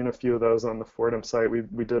actually seen a few of those on the Fordham site.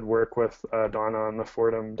 We did work with Donna on the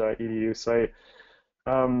Fordham.edu site.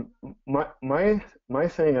 My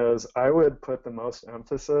thing is, I would put the most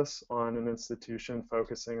emphasis on an institution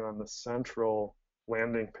focusing on the central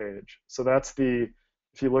landing page. So that's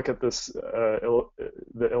if you look at this,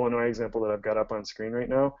 the Illinois example that I've got up on screen right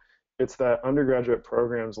now, it's that undergraduate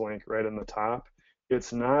programs link right in the top.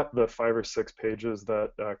 It's not the 5 or 6 pages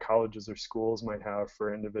that colleges or schools might have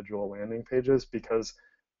for individual landing pages, because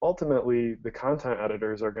ultimately the content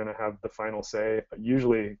editors are going to have the final say,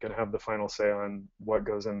 usually going to have the final say on what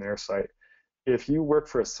goes in their site. If you work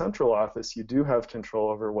for a central office, you do have control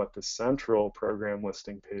over what the central program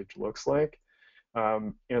listing page looks like.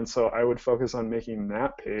 And so I would focus on making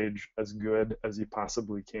that page as good as you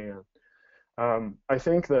possibly can. I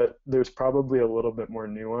think that there's probably a little bit more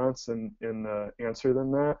nuance in the answer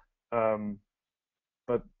than that. Um,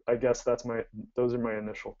 but I guess those are my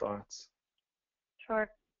initial thoughts. Sure.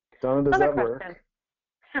 Donna, does Another that question.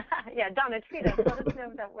 work? Yeah, Donna, tweet us. Let us know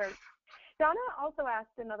if that works. Donna also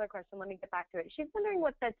asked another question. Let me get back to it. She's wondering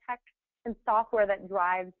what the tech and software that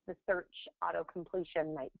drives the search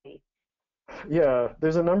auto-completion might be. Yeah,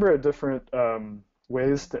 there's a number of different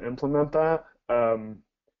ways to implement that.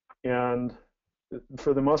 And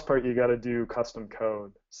for the most part, you got to do custom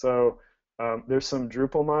code. So there's some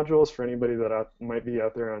Drupal modules for anybody that might be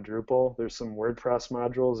out there on Drupal. There's some WordPress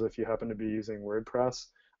modules if you happen to be using WordPress.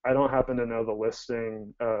 I don't happen to know the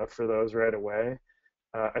listing for those right away.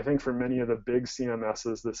 I think for many of the big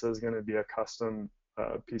CMSs, this is going to be a custom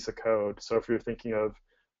piece of code. So if you're thinking of,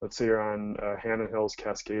 let's say you're on Hannon Hill's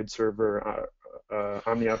Cascade server,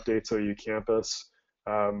 on the Updates OU campus,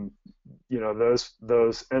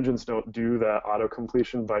 those engines don't do that auto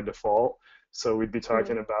completion by default. So we'd be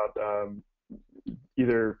talking about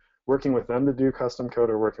either working with them to do custom code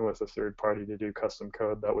or working with a third party to do custom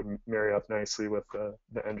code that would marry up nicely with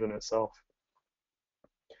the engine itself.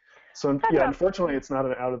 So yeah, unfortunately, it's not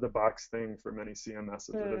an out-of-the-box thing for many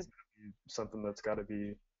CMSs. It is something that's got to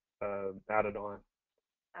be added on.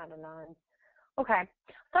 Added on. Okay.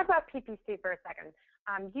 Let's talk about PPC for a second.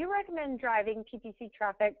 Do you recommend driving PPC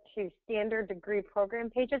traffic to standard degree program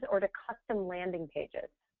pages or to custom landing pages?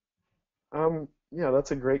 Yeah,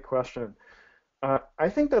 that's a great question. I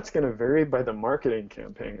think that's going to vary by the marketing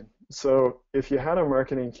campaign. So if you had a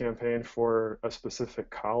marketing campaign for a specific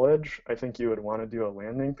college, I think you would want to do a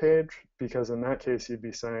landing page, because in that case you'd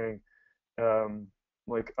be saying, let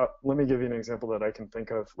me give you an example that I can think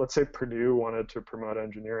of. Let's say Purdue wanted to promote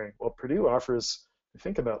engineering. Well, Purdue offers, I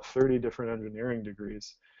think, about 30 different engineering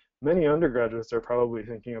degrees. Many undergraduates are probably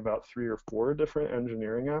thinking about 3 or 4 different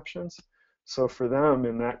engineering options. So for them,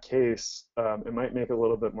 in that case, it might make a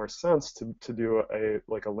little bit more sense to do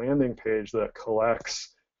a landing page that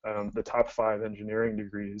collects the top 5 engineering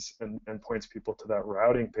degrees and points people to that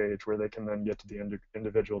routing page where they can then get to the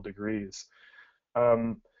individual degrees.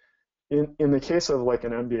 In the case of like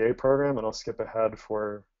an MBA program, and I'll skip ahead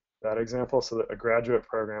for that example, so that a graduate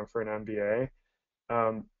program for an MBA,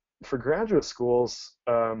 for graduate schools,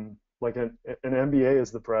 like an MBA is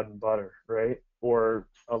the bread and butter, right? Or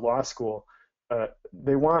a law school,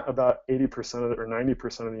 they want about 80% of it or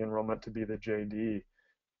 90% of the enrollment to be the JD.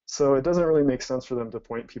 So it doesn't really make sense for them to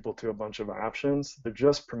point people to a bunch of options. They're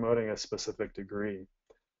just promoting a specific degree.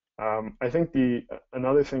 I think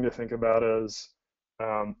another thing to think about is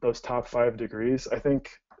those top 5 degrees. I think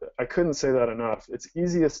I couldn't say that enough. It's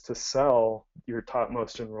easiest to sell your top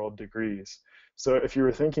most enrolled degrees. So if you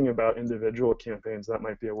were thinking about individual campaigns, that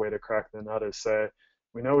might be a way to crack the nut, is say,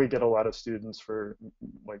 we know we get a lot of students for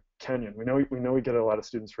like Kenyon. We know we get a lot of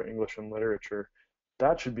students for English and literature.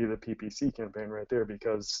 That should be the PPC campaign right there,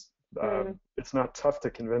 because it's not tough to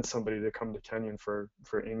convince somebody to come to Kenyon for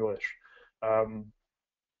English.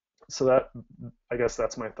 So that, I guess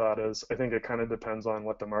that's my thought, is I think it kind of depends on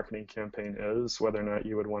what the marketing campaign is, whether or not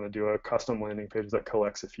you would want to do a custom landing page that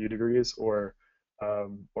collects a few degrees or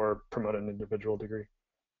promote an individual degree.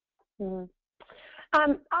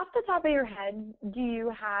 Off the top of your head, do you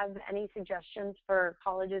have any suggestions for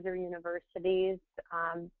colleges or universities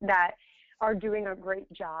that are doing a great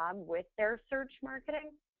job with their search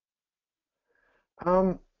marketing?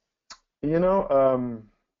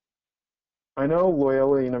 I know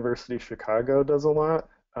Loyola University Chicago does a lot.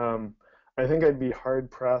 I think I'd be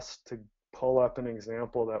hard-pressed to pull up an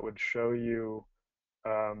example that would show you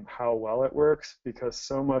how well it works, because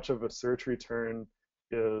so much of a search return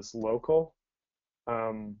is local.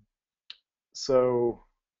 So,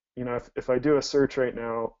 if I do a search right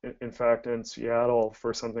now, in fact, in Seattle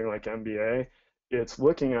for something like MBA, it's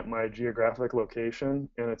looking at my geographic location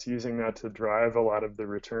and it's using that to drive a lot of the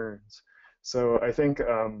returns. So I think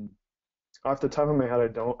off the top of my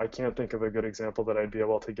head, I can't think of a good example that I'd be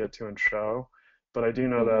able to get to and show, but I do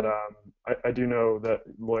know that I do know that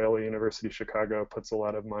Loyola University Chicago puts a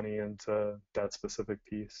lot of money into that specific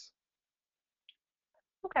piece.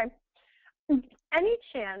 Okay. Any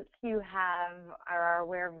chance you have or are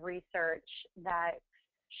aware of research that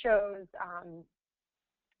shows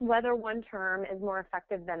whether one term is more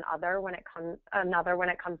effective than another when it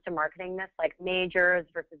comes to marketing this, like majors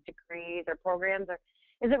versus degrees or programs, or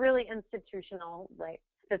is it really institutional, like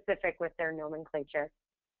specific with their nomenclature?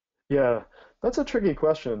 Yeah, that's a tricky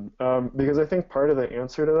question, because I think part of the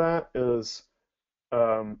answer to that is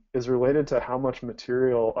related to how much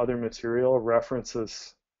other material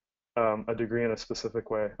references a degree in a specific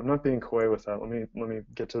way. I'm not being coy with that. Let me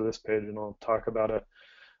get to this page and I'll talk about it.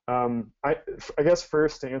 I guess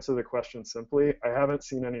first, to answer the question simply, I haven't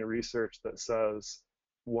seen any research that says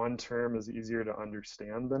one term is easier to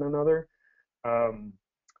understand than another.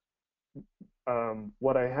 Um,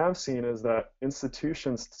 what I have seen is that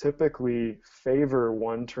institutions typically favor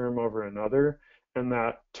one term over another, and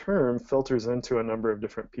that term filters into a number of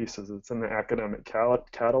different pieces. It's in the academic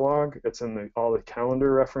catalog, it's in all the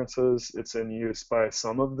calendar references, it's in use by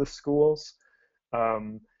some of the schools.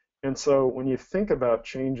 Um, and so when you think about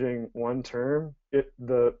changing one term,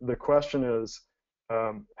 the question is,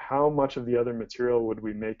 how much of the other material would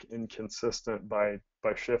we make inconsistent by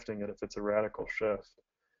shifting it if it's a radical shift?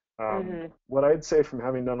 What I'd say from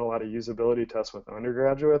having done a lot of usability tests with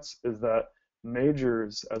undergraduates is that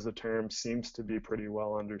majors as a term seems to be pretty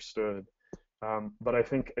well understood. But I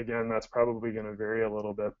think, again, that's probably going to vary a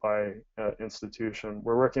little bit by institution.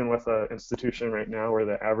 We're working with an institution right now where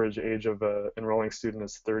the average age of an enrolling student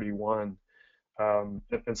is 31.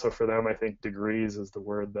 And so for them, I think degrees is the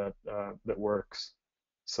word that works.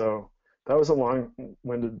 So that was a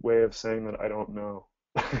long-winded way of saying that I don't know.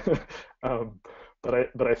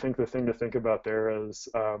 But I think the thing to think about there is,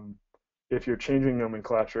 if you're changing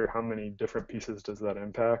nomenclature, how many different pieces does that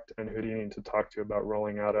impact, and who do you need to talk to about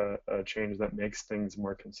rolling out a change that makes things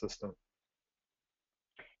more consistent?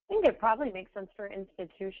 I think it probably makes sense for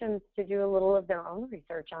institutions to do a little of their own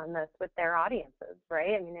research on this with their audiences,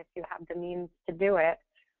 right? I mean, if you have the means to do it,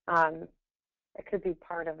 it could be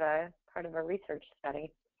part of a research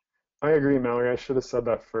study. I agree, Mallory. I should have said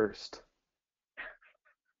that first.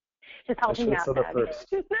 Just help me out, Doug.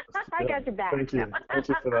 I Yeah, got your back. thank you. Thank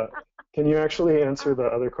you for that. Can you actually answer the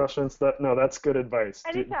other questions? No, that's good advice.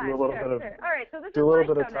 Anytime, do a little sure, bit of sure. All right, so this do a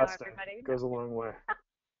little bit of now, testing. everybody. Goes a long way.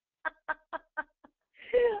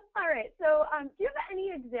 All right, so do you have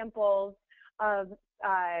any examples of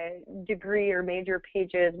degree or major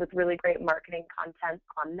pages with really great marketing content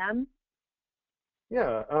on them?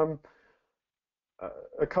 Yeah,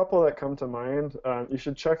 a couple that come to mind. You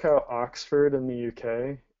should check out Oxford in the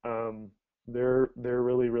UK. They're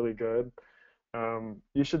really, really good.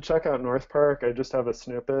 You should check out North Park. I just have a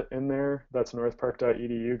snippet in there. That's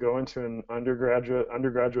northpark.edu. Go into an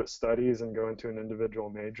undergraduate studies and go into an individual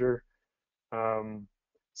major.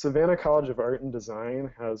 Savannah College of Art and Design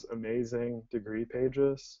has amazing degree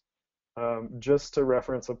pages. Just to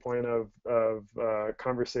reference a point of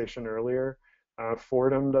conversation earlier,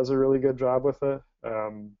 Fordham does a really good job with it.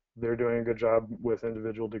 They're doing a good job with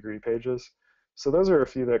individual degree pages. So those are a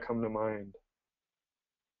few that come to mind.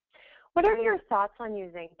 What are your thoughts on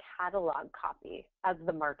using catalog copy as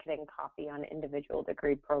the marketing copy on individual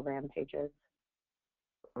degree program pages?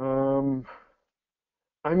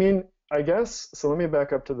 I mean, I guess, so let me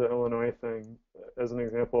back up to the Illinois thing as an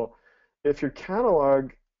example. If your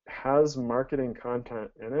catalog has marketing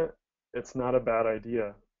content in it, it's not a bad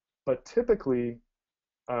idea. But typically,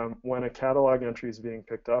 when a catalog entry is being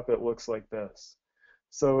picked up, it looks like this.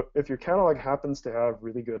 So if your catalog happens to have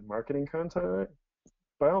really good marketing content in it,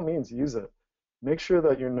 by all means, use it. Make sure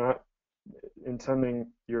that you're not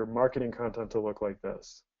intending your marketing content to look like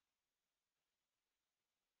this.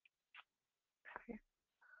 Okay.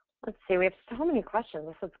 Let's see, we have so many questions.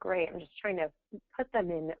 This is great. I'm just trying to put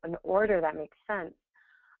them in an order that makes sense.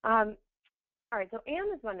 All right, so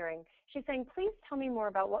Anne is wondering, she's saying, please tell me more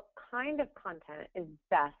about what kind of content is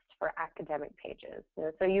best for academic pages.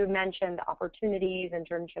 So you mentioned opportunities,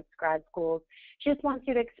 internships, grad schools. She just wants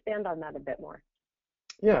you to expand on that a bit more.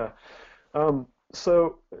 Yeah.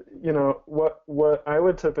 So, what I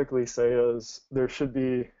would typically say is there should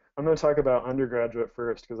be, I'm going to talk about undergraduate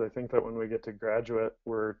first, because I think that when we get to graduate,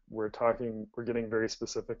 we're getting very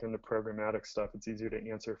specific into programmatic stuff. It's easier to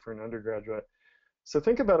answer for an undergraduate. So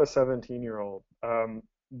think about a 17-year-old.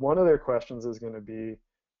 One of their questions is going to be,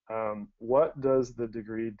 what does the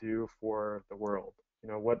degree do for the world?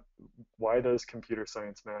 Why does computer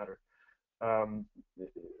science matter?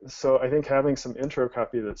 So I think having some intro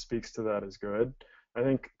copy that speaks to that is good. I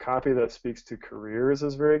think copy that speaks to careers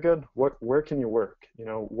is very good. Where can you work?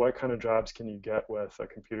 What kind of jobs can you get with a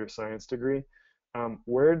computer science degree?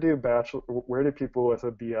 Where do people with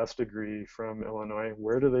a BS degree from Illinois,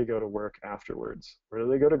 where do they go to work afterwards? Where do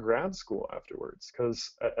they go to grad school afterwards?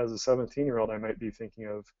 Because as a 17-year-old, I might be thinking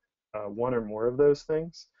of one or more of those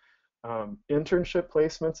things. Internship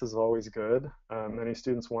placements is always good. Many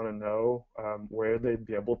students want to know where they'd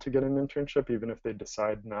be able to get an internship, even if they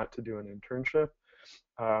decide not to do an internship.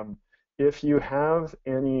 If you have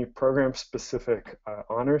any program-specific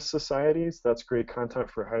honors societies, that's great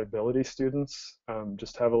content for high ability students.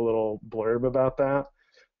 Just have a little blurb about that.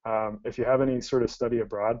 If you have any sort of study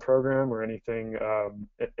abroad program or anything,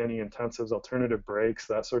 any intensives, alternative breaks,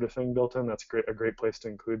 that sort of thing built in, that's a great place to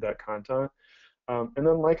include that content. And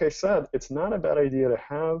then, like I said, it's not a bad idea to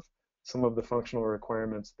have some of the functional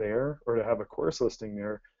requirements there or to have a course listing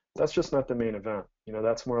there. That's just not the main event. You know,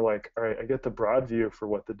 that's more like, all right, I get the broad view for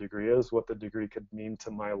what the degree is, what the degree could mean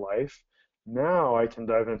to my life. Now I can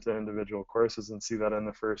dive into individual courses and see that in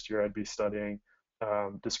the first year I'd be studying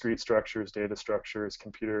discrete structures, data structures,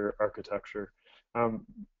 computer architecture. Um,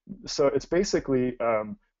 so it's basically,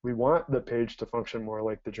 we want the page to function more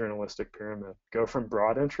like the journalistic pyramid, go from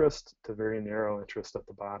broad interest to very narrow interest at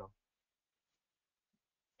the bottom.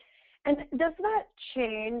 And does that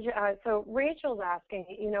change? So Rachel's asking,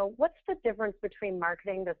 what's the difference between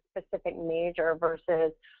marketing the specific major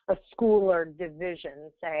versus a school or division,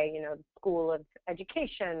 say, School of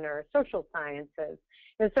Education or Social Sciences?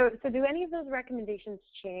 And so do any of those recommendations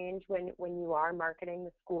change when you are marketing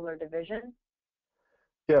the school or division?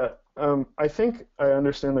 Yeah, I think I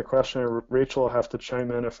understand the question. Rachel will have to chime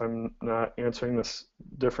in if I'm not answering this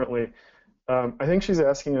differently. I think she's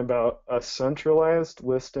asking about a centralized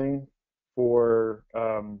listing for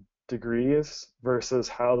degrees versus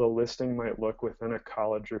how the listing might look within a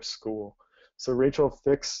college or school. So Rachel,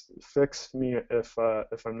 fix me if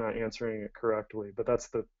I'm not answering it correctly, but that's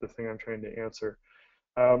the thing I'm trying to answer.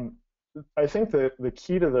 Um, I think that the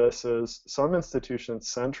key to this is some institutions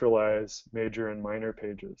centralize major and minor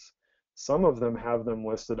pages. Some of them have them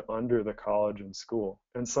listed under the college and school,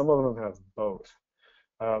 and some of them have both.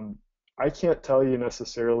 Um, I can't tell you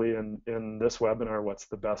necessarily in this webinar what's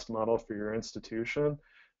the best model for your institution.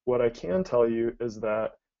 What I can tell you is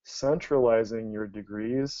that centralizing your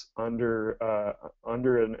degrees under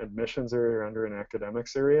an admissions area or under an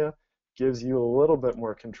academics area gives you a little bit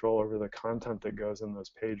more control over the content that goes in those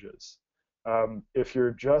pages. If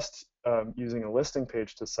you're just using a listing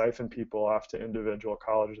page to siphon people off to individual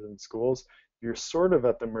colleges and schools, you're sort of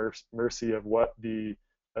at the mercy of what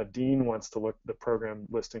a dean wants the program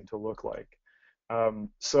listing to look like.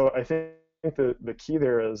 So I think the key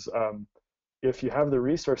there is if you have the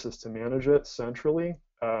resources to manage it centrally,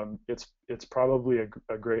 it's probably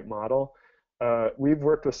a great model. We've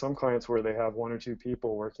worked with some clients where they have one or two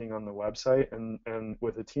people working on the website, and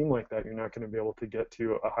with a team like that, you're not going to be able to get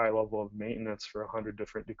to a high level of maintenance for 100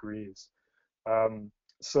 different degrees.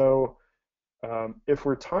 So if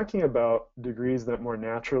we're talking about degrees that more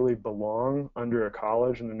naturally belong under a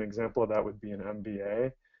college, and an example of that would be an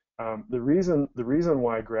MBA, the reason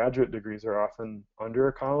why graduate degrees are often under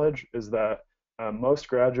a college is that most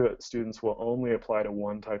graduate students will only apply to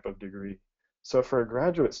one type of degree. So for a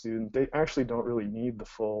graduate student, they actually don't really need the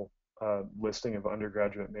full listing of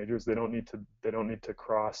undergraduate majors. They don't need to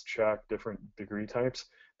cross-check different degree types.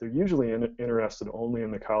 They're usually interested only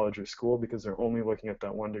in the college or school because they're only looking at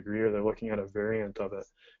that one degree, or they're looking at a variant of it.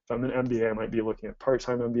 If I'm an MBA, I might be looking at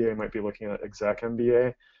part-time MBA, I might be looking at exec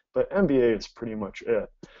MBA, but MBA is pretty much it.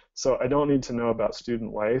 So I don't need to know about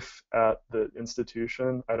student life at the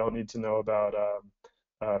institution. I don't need to know about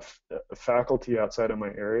faculty outside of my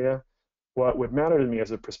area. What would matter to me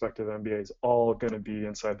as a prospective MBA is all going to be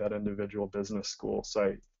inside that individual business school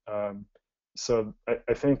site. So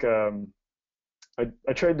I think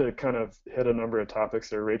I tried to kind of hit a number of topics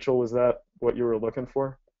there. Rachel, was that what you were looking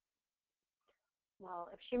for? Well,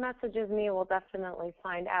 if she messages me, we'll definitely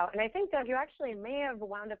find out. And I think, Doug, you actually may have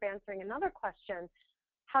wound up answering another question.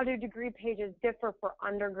 How do degree pages differ for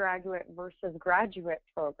undergraduate versus graduate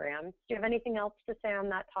programs? Do you have anything else to say on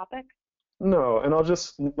that topic? No, and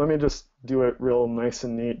let me just do it real nice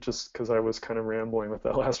and neat just because I was kind of rambling with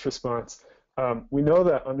that last response. We know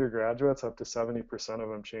that undergraduates, up to 70% of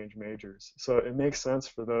them change majors. So it makes sense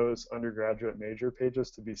for those undergraduate major pages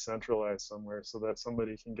to be centralized somewhere so that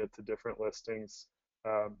somebody can get to different listings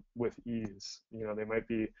with ease. They might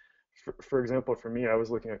be, for example, for me, I was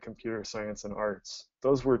looking at computer science and arts.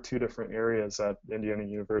 Those were two different areas at Indiana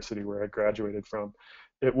University where I graduated from.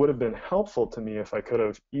 It would have been helpful to me if I could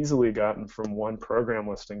have easily gotten from one program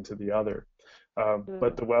listing to the other.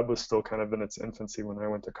 But the web was still kind of in its infancy when I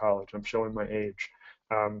went to college. I'm showing my age.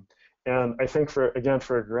 And I think for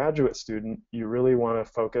a graduate student, you really want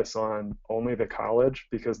to focus on only the college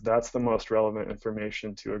because that's the most relevant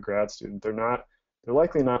information to a grad student. They're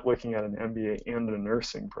likely not looking at an MBA and a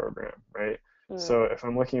nursing program, right? So if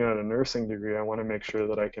I'm looking at a nursing degree, I want to make sure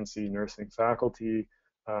that I can see nursing faculty,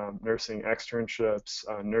 nursing externships,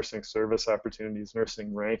 nursing service opportunities,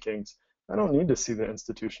 nursing rankings. I don't need to see the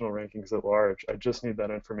institutional rankings at large. I just need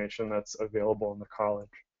that information that's available in the college.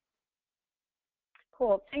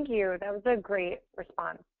 Cool, thank you. That was a great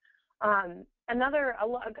response.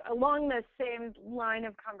 Along the same line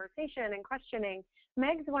of conversation and questioning,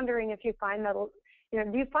 Meg's wondering if you find that, do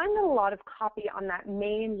you find that a lot of copy on that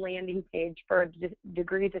main landing page for a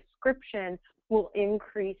degree description will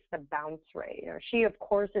increase the bounce rate? She, of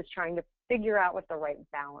course, is trying to figure out what the right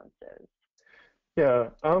balance is. Yeah.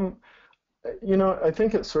 I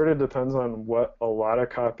think it sort of depends on what a lot of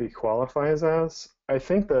copy qualifies as. I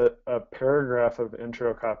think that a paragraph of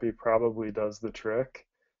intro copy probably does the trick,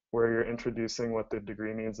 where you're introducing what the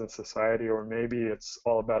degree means in society, or maybe it's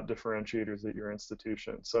all about differentiators at your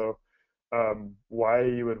institution. So why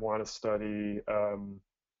you would want to study,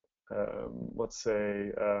 let's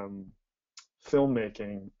say,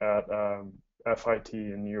 filmmaking at FIT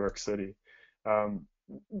in New York City.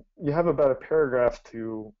 You have about a paragraph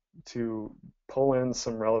to pull in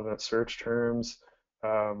some relevant search terms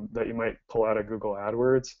that you might pull out of Google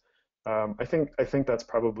AdWords. I think that's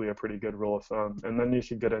probably a pretty good rule of thumb. And then you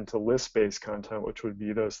could get into list-based content, which would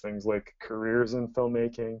be those things like careers in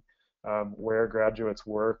filmmaking, where graduates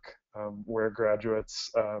work, where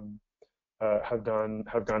graduates have gone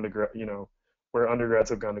to where undergrads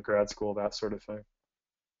have gone to grad school, that sort of thing.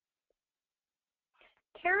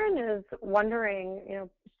 Karen is wondering,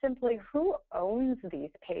 simply who owns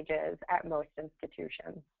these pages at most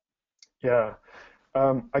institutions? Yeah,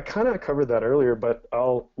 I kind of covered that earlier, but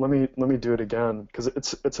let me do it again because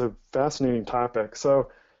it's a fascinating topic. So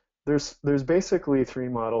there's basically three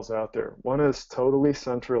models out there. One is totally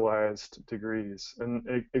centralized degrees.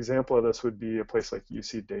 An example of this would be a place like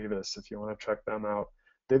UC Davis, if you want to check them out.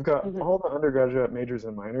 They've got all the undergraduate majors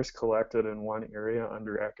and minors collected in one area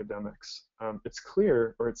under academics. It's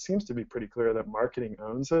clear, or it seems to be pretty clear, that marketing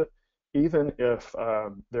owns it, even if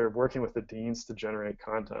they're working with the deans to generate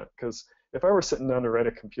content. Because if I were sitting down to write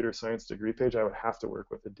a computer science degree page, I would have to work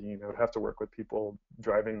with a dean. I would have to work with people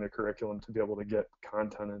driving the curriculum to be able to get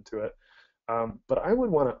content into it. But I would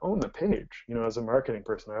want to own the page, as a marketing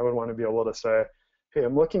person. I would want to be able to say, hey,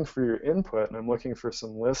 I'm looking for your input, and I'm looking for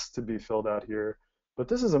some lists to be filled out here. But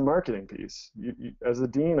this is a marketing piece. As a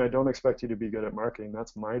dean, I don't expect you to be good at marketing.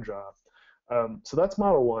 That's my job. So that's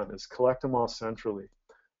model one, is collect them all centrally.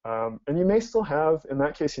 And you may still have, in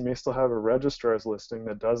that case, you may still have a registrar's listing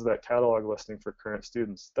that does that catalog listing for current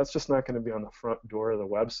students. That's just not going to be on the front door of the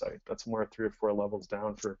website. That's more 3 or 4 levels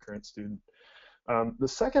down for a current student. The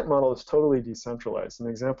second model is totally decentralized. An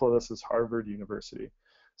example of this is Harvard University.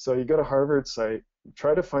 So you go to Harvard's site,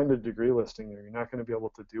 try to find a degree listing there. You're not going to be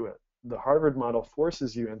able to do it. The Harvard model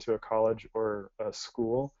forces you into a college or a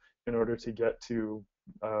school in order to get to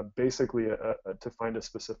basically to find a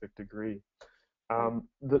specific degree.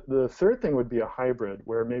 The third thing would be a hybrid,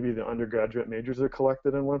 where maybe the undergraduate majors are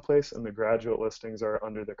collected in one place and the graduate listings are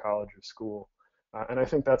under the college or school. And I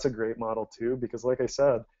think that's a great model too, because like I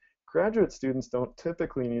said, graduate students don't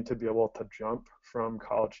typically need to be able to jump from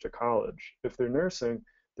college to college. If they're nursing,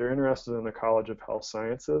 they're interested in the College of Health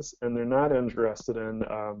Sciences, and they're not interested in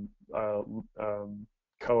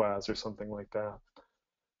COAS or something like that.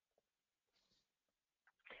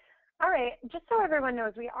 All right, just so everyone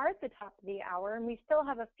knows, we are at the top of the hour, and we still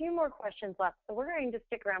have a few more questions left. So we're going to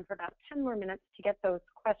stick around for about 10 more minutes to get those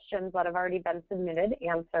questions that have already been submitted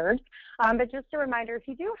answered. But just a reminder, if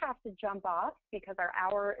you do have to jump off because our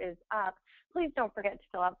hour is up, please don't forget to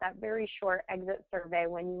fill out that very short exit survey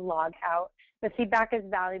when you log out. The feedback is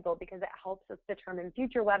valuable because it helps us determine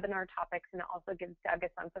future webinar topics, and it also gives Doug a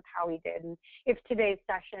sense of how he did and if today's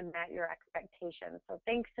session met your expectations. So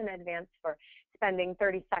thanks in advance for spending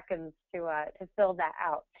 30 seconds to fill that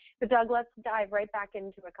out. But Doug, let's dive right back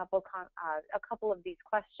into a couple of these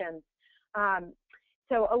questions.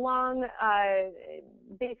 So along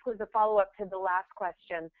basically the follow-up to the last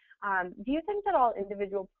question, do you think that all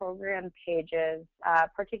individual program pages,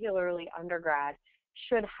 particularly undergrad,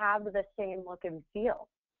 should have the same look and feel?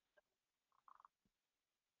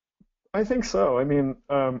 I think so. I mean,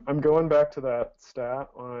 I'm going back to that stat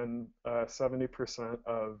on 70%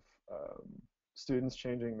 of students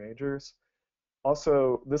changing majors.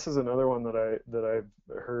 Also, this is another one that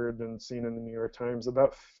I've heard and seen in the New York Times.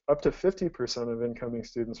 About up to 50% of incoming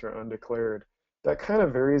students are undeclared. That kind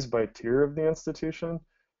of varies by tier of the institution.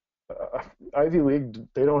 Ivy League,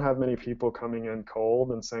 they don't have many people coming in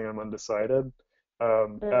cold and saying I'm undecided.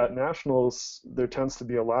 At nationals, there tends to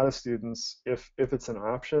be a lot of students, if it's an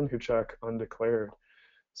option, who check undeclared.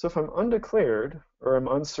 So if I'm undeclared or I'm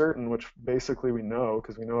uncertain, which basically we know,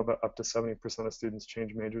 because we know about up to 70% of students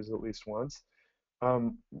change majors at least once,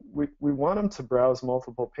 we want them to browse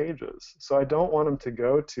multiple pages. So I don't want them to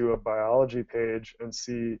go to a biology page and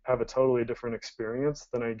have a totally different experience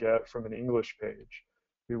than I get from an English page.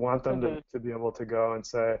 We want them to be able to go and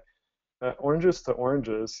say, oranges to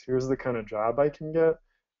oranges, here's the kind of job I can get.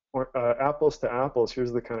 Or apples to apples,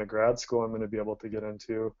 here's the kind of grad school I'm going to be able to get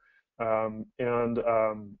into. And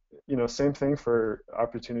you know, same thing for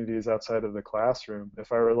opportunities outside of the classroom.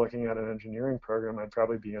 If I were looking at an engineering program, I'd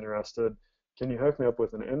probably be interested, can you hook me up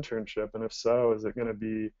with an internship? And if so, is it going to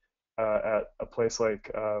be at a place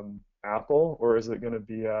like Apple, or is it going to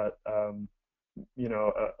be at you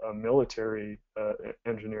know, a military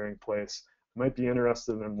engineering place? I might be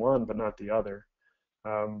interested in one, but not the other.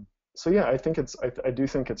 So yeah, I think I do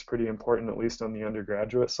think it's pretty important, at least on the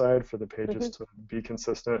undergraduate side, for the pages Mm-hmm. to be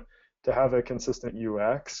consistent, to have a consistent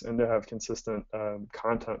UX, and to have consistent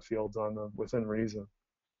content fields on them within reason.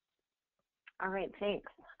 All right, thanks.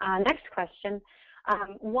 Next question.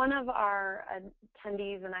 One of our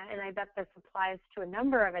attendees, and I bet this applies to a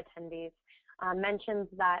number of attendees, mentions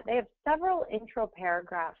that they have several intro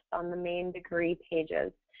paragraphs on the main degree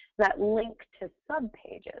pages that link to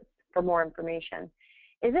sub-pages for more information.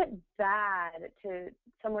 Is it bad to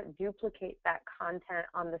somewhat duplicate that content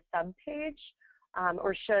on the sub-page,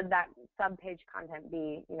 or should that sub-page content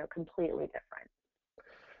be, you know, completely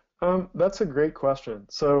different? That's a great question.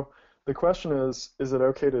 So the question is it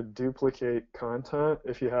okay to duplicate content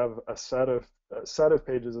if you have a set of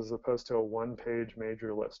pages as opposed to a one-page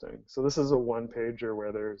major listing? So this is a one-pager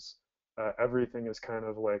where there's everything is kind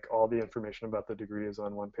of like all the information about the degree is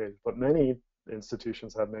on one page, but many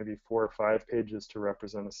institutions have maybe 4 or 5 pages to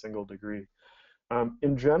represent a single degree.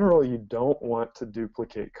 In general, you don't want to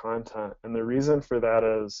duplicate content, and the reason for that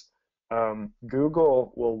is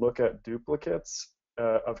Google will look at duplicates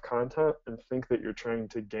of content and think that you're trying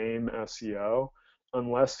to game SEO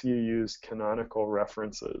unless you use canonical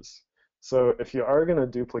references. So if you are going to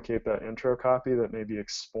duplicate that intro copy that maybe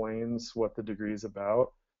explains what the degree is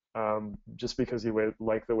about, just because you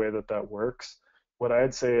like the way that that works, what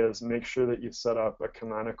I'd say is make sure that you set up a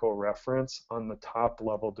canonical reference on the top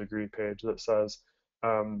level degree page that says,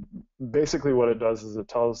 basically what it does is it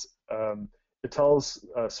tells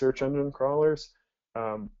search engine crawlers,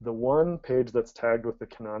 the one page that's tagged with the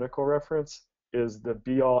canonical reference is the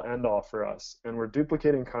be all end all for us, and we're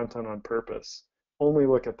duplicating content on purpose. Only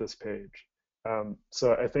look at this page.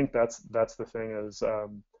 So I think that's the thing is,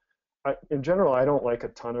 in general, I don't like a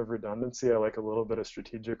ton of redundancy. I like a little bit of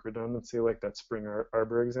strategic redundancy, like that Spring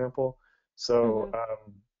Arbor example. So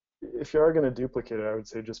if you are going to duplicate it, I would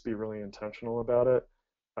say just be really intentional about it,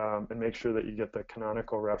 and make sure that you get the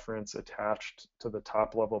canonical reference attached to the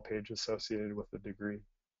top level page associated with the degree.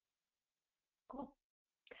 Cool.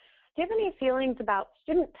 Do you have any feelings about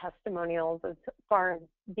student testimonials as far as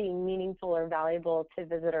being meaningful or valuable to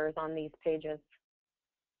visitors on these pages?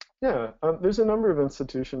 Yeah, there's a number of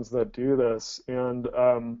institutions that do this, and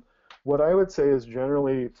what I would say is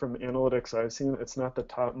generally from analytics I've seen, it's not the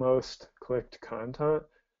topmost clicked content,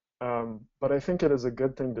 but I think it is a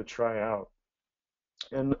good thing to try out.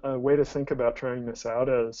 And a way to think about trying this out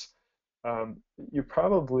is you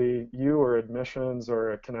or admissions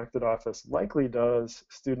or a connected office likely does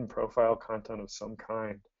student profile content of some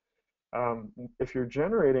kind. If you're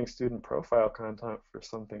generating student profile content for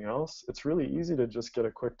something else, it's really easy to just get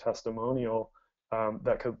a quick testimonial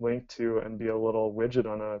that could link to and be a little widget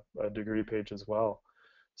on a degree page as well.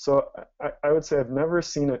 So I would say I've never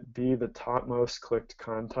seen it be the topmost clicked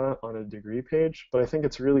content on a degree page, but I think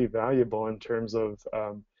it's really valuable in terms of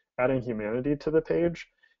adding humanity to the page.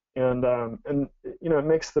 And you know, it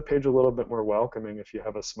makes the page a little bit more welcoming if you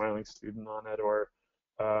have a smiling student on it, or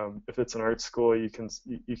if it's an art school, you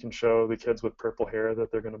can show the kids with purple hair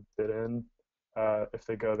that they're going to fit in if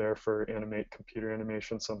they go there for computer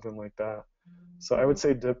animation, something like that. So I would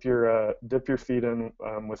say dip your feet in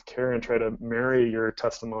with care and try to marry your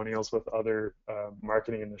testimonials with other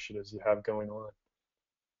marketing initiatives you have going on.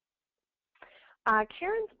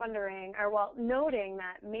 Karen's wondering, or well, noting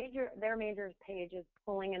that their majors page is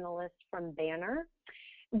pulling in a list from Banner.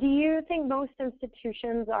 Do you think most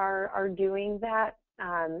institutions are doing that?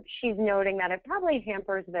 She's noting that it probably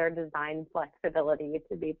hampers their design flexibility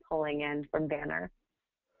to be pulling in from Banner.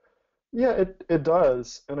 Yeah, it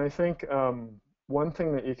does. And I think one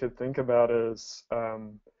thing that you could think about is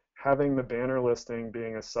having the banner listing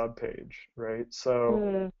being a subpage, right?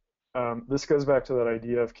 So this goes back to that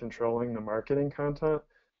idea of controlling the marketing content.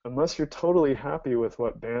 Unless you're totally happy with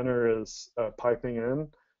what banner is piping in,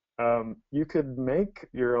 you could make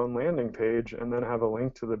your own landing page and then have a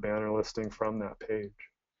link to the banner listing from that page.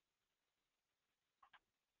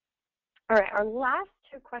 All right, our last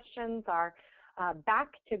 2 questions are back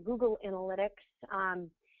to Google Analytics.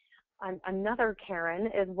 Another Karen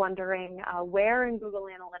is wondering where in Google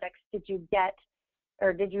Analytics did you get,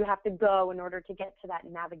 or did you have to go in order to get to that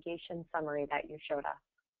navigation summary that you showed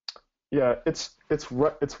us? Yeah, it's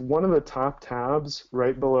one of the top tabs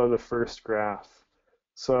right below the first graph.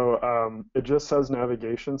 So it just says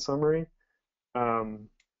navigation summary. Um,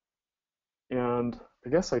 and I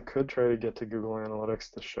guess I could try to get to Google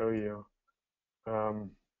Analytics to show you.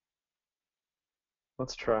 Um,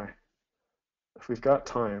 let's try. If we've got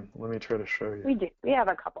time, let me try to show you. We do. We have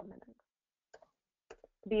a couple minutes.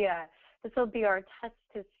 This will be our test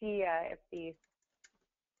to see if the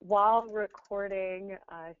while recording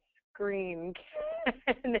screen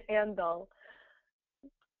can handle.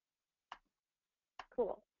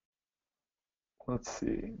 Cool. Let's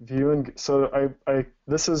see. View and so I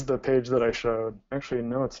this is the page that I showed. Actually,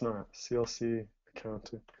 no, it's not. CLC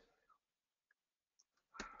account.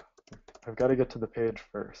 I've got to get to the page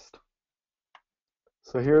first.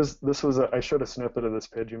 So I showed a snippet of this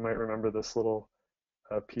page. You might remember this little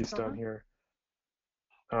piece down here.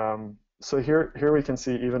 So here we can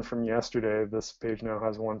see even from yesterday, this page now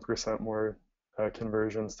has 1% more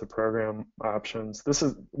conversions to program options. This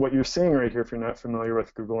is what you're seeing right here if you're not familiar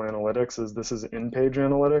with Google Analytics is this is in-page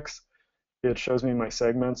analytics. It shows me my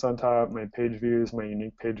segments on top, my page views, my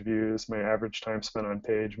unique page views, my average time spent on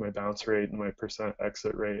page, my bounce rate, and my percent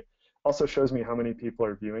exit rate. Also shows me how many people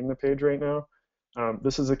are viewing the page right now.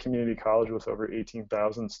 This is a community college with over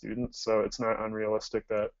 18,000 students, so it's not unrealistic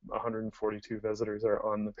that 142 visitors are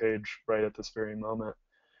on the page right at this very moment.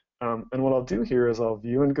 And what I'll do here is I'll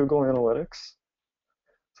view in Google Analytics.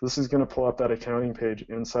 So this is going to pull up that accounting page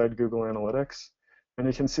inside Google Analytics. And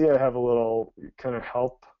you can see I have a little kind of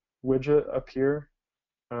help widget up here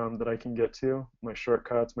that I can get to, my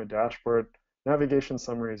shortcuts, my dashboard. Navigation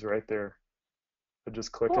summary is right there. I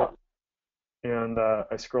just click it, and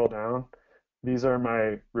I scroll down. These are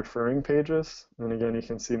my referring pages, and again, you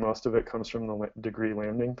can see most of it comes from the degree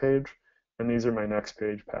landing page, and these are my next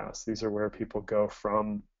page paths. These are where people go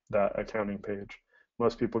from that accounting page.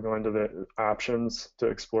 Most people go into the options to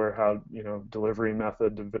explore how, delivery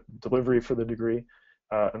method, delivery for the degree,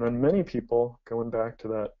 and then many people going back to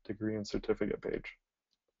that degree and certificate page.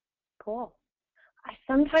 Cool. I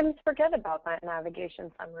sometimes forget about that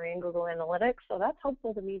navigation summary in Google Analytics, so that's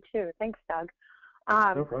helpful to me too. Thanks, Doug.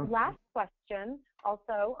 No problem. Last question,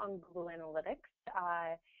 also on Google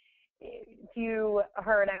Analytics. You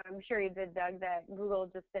heard, I'm sure you did, Doug, that Google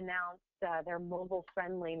just announced their mobile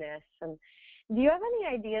friendliness. And do you have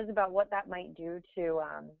any ideas about what that might do to,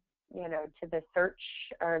 to the search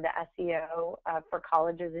or the SEO for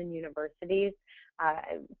colleges and universities?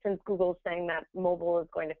 Since Google's saying that mobile is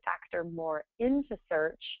going to factor more into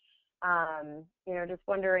search, just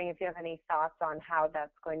wondering if you have any thoughts on how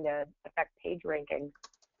that's going to affect page ranking.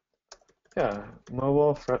 Yeah,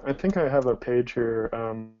 I think I have a page here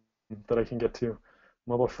that I can get to.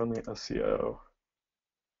 Mobile friendly SEO.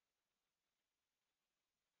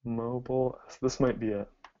 This might be it.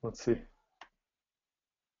 Let's see.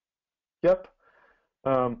 Yep.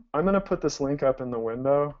 I'm going to put this link up in the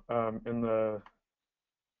window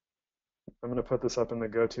I'm going to put this up in the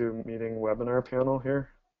GoToMeeting webinar panel here.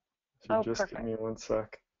 So just perfect. Give me one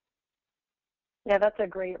sec. Yeah, that's a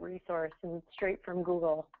great resource and straight from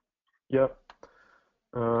Google. Yep.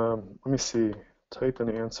 Let me see. Type an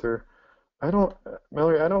answer.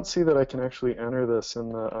 Mallory, I don't see that I can actually enter this in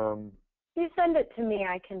the. You send it to me,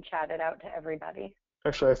 I can chat it out to everybody.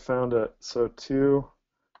 Actually, I found it. So 2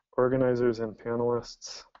 organizers and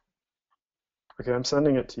panelists. Okay, I'm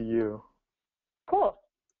sending it to you. Cool.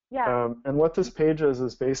 Yeah. And what this page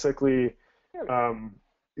is basically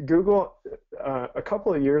Google. A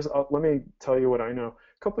couple of years. Let me tell you what I know.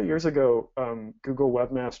 A couple of years ago, Google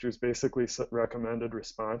Webmasters basically recommended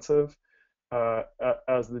responsive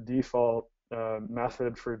as the default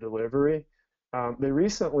method for delivery. They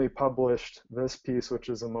recently published this piece, which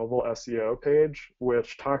is a mobile SEO page,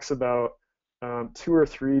 which talks about 2 or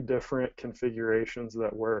 3 different configurations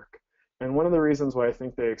that work. And one of the reasons why I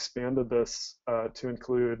think they expanded this to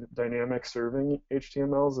include dynamic serving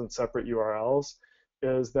HTMLs and separate URLs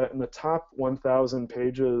is that in the top 1,000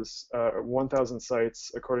 pages, 1,000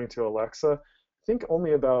 sites, according to Alexa, I think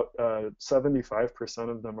only about 75%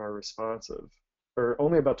 of them are responsive, or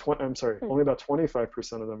only about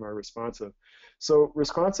 25% of them are responsive. So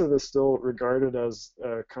responsive is still regarded as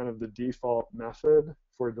kind of the default method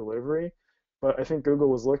for delivery. But I think Google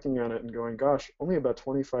was looking at it and going, gosh, only about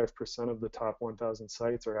 25% of the top 1,000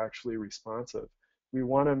 sites are actually responsive. We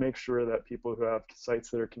want to make sure that people who have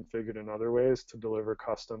sites that are configured in other ways to deliver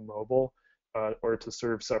custom mobile or to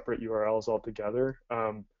serve separate URLs altogether,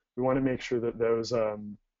 we want to make sure that those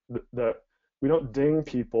that we don't ding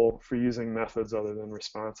people for using methods other than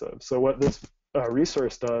responsive. So what this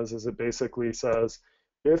resource does is it basically says,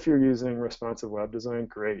 if you're using responsive web design,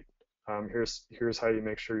 great. Here's how you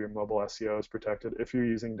make sure your mobile SEO is protected. If you're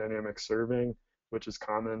using dynamic serving, which is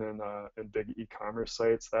common in big e-commerce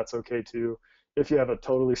sites, that's okay too. If you have a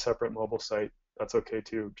totally separate mobile site, that's okay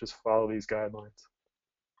too. Just follow these guidelines.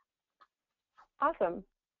 Awesome.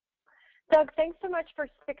 Doug, thanks so much for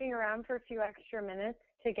sticking around for a few extra minutes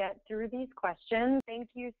to get through these questions. Thank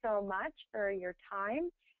you so much for your time.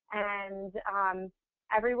 And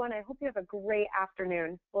everyone, I hope you have a great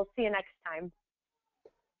afternoon. We'll see you next time.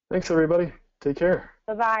 Thanks, everybody. Take care.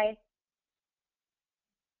 Bye-bye.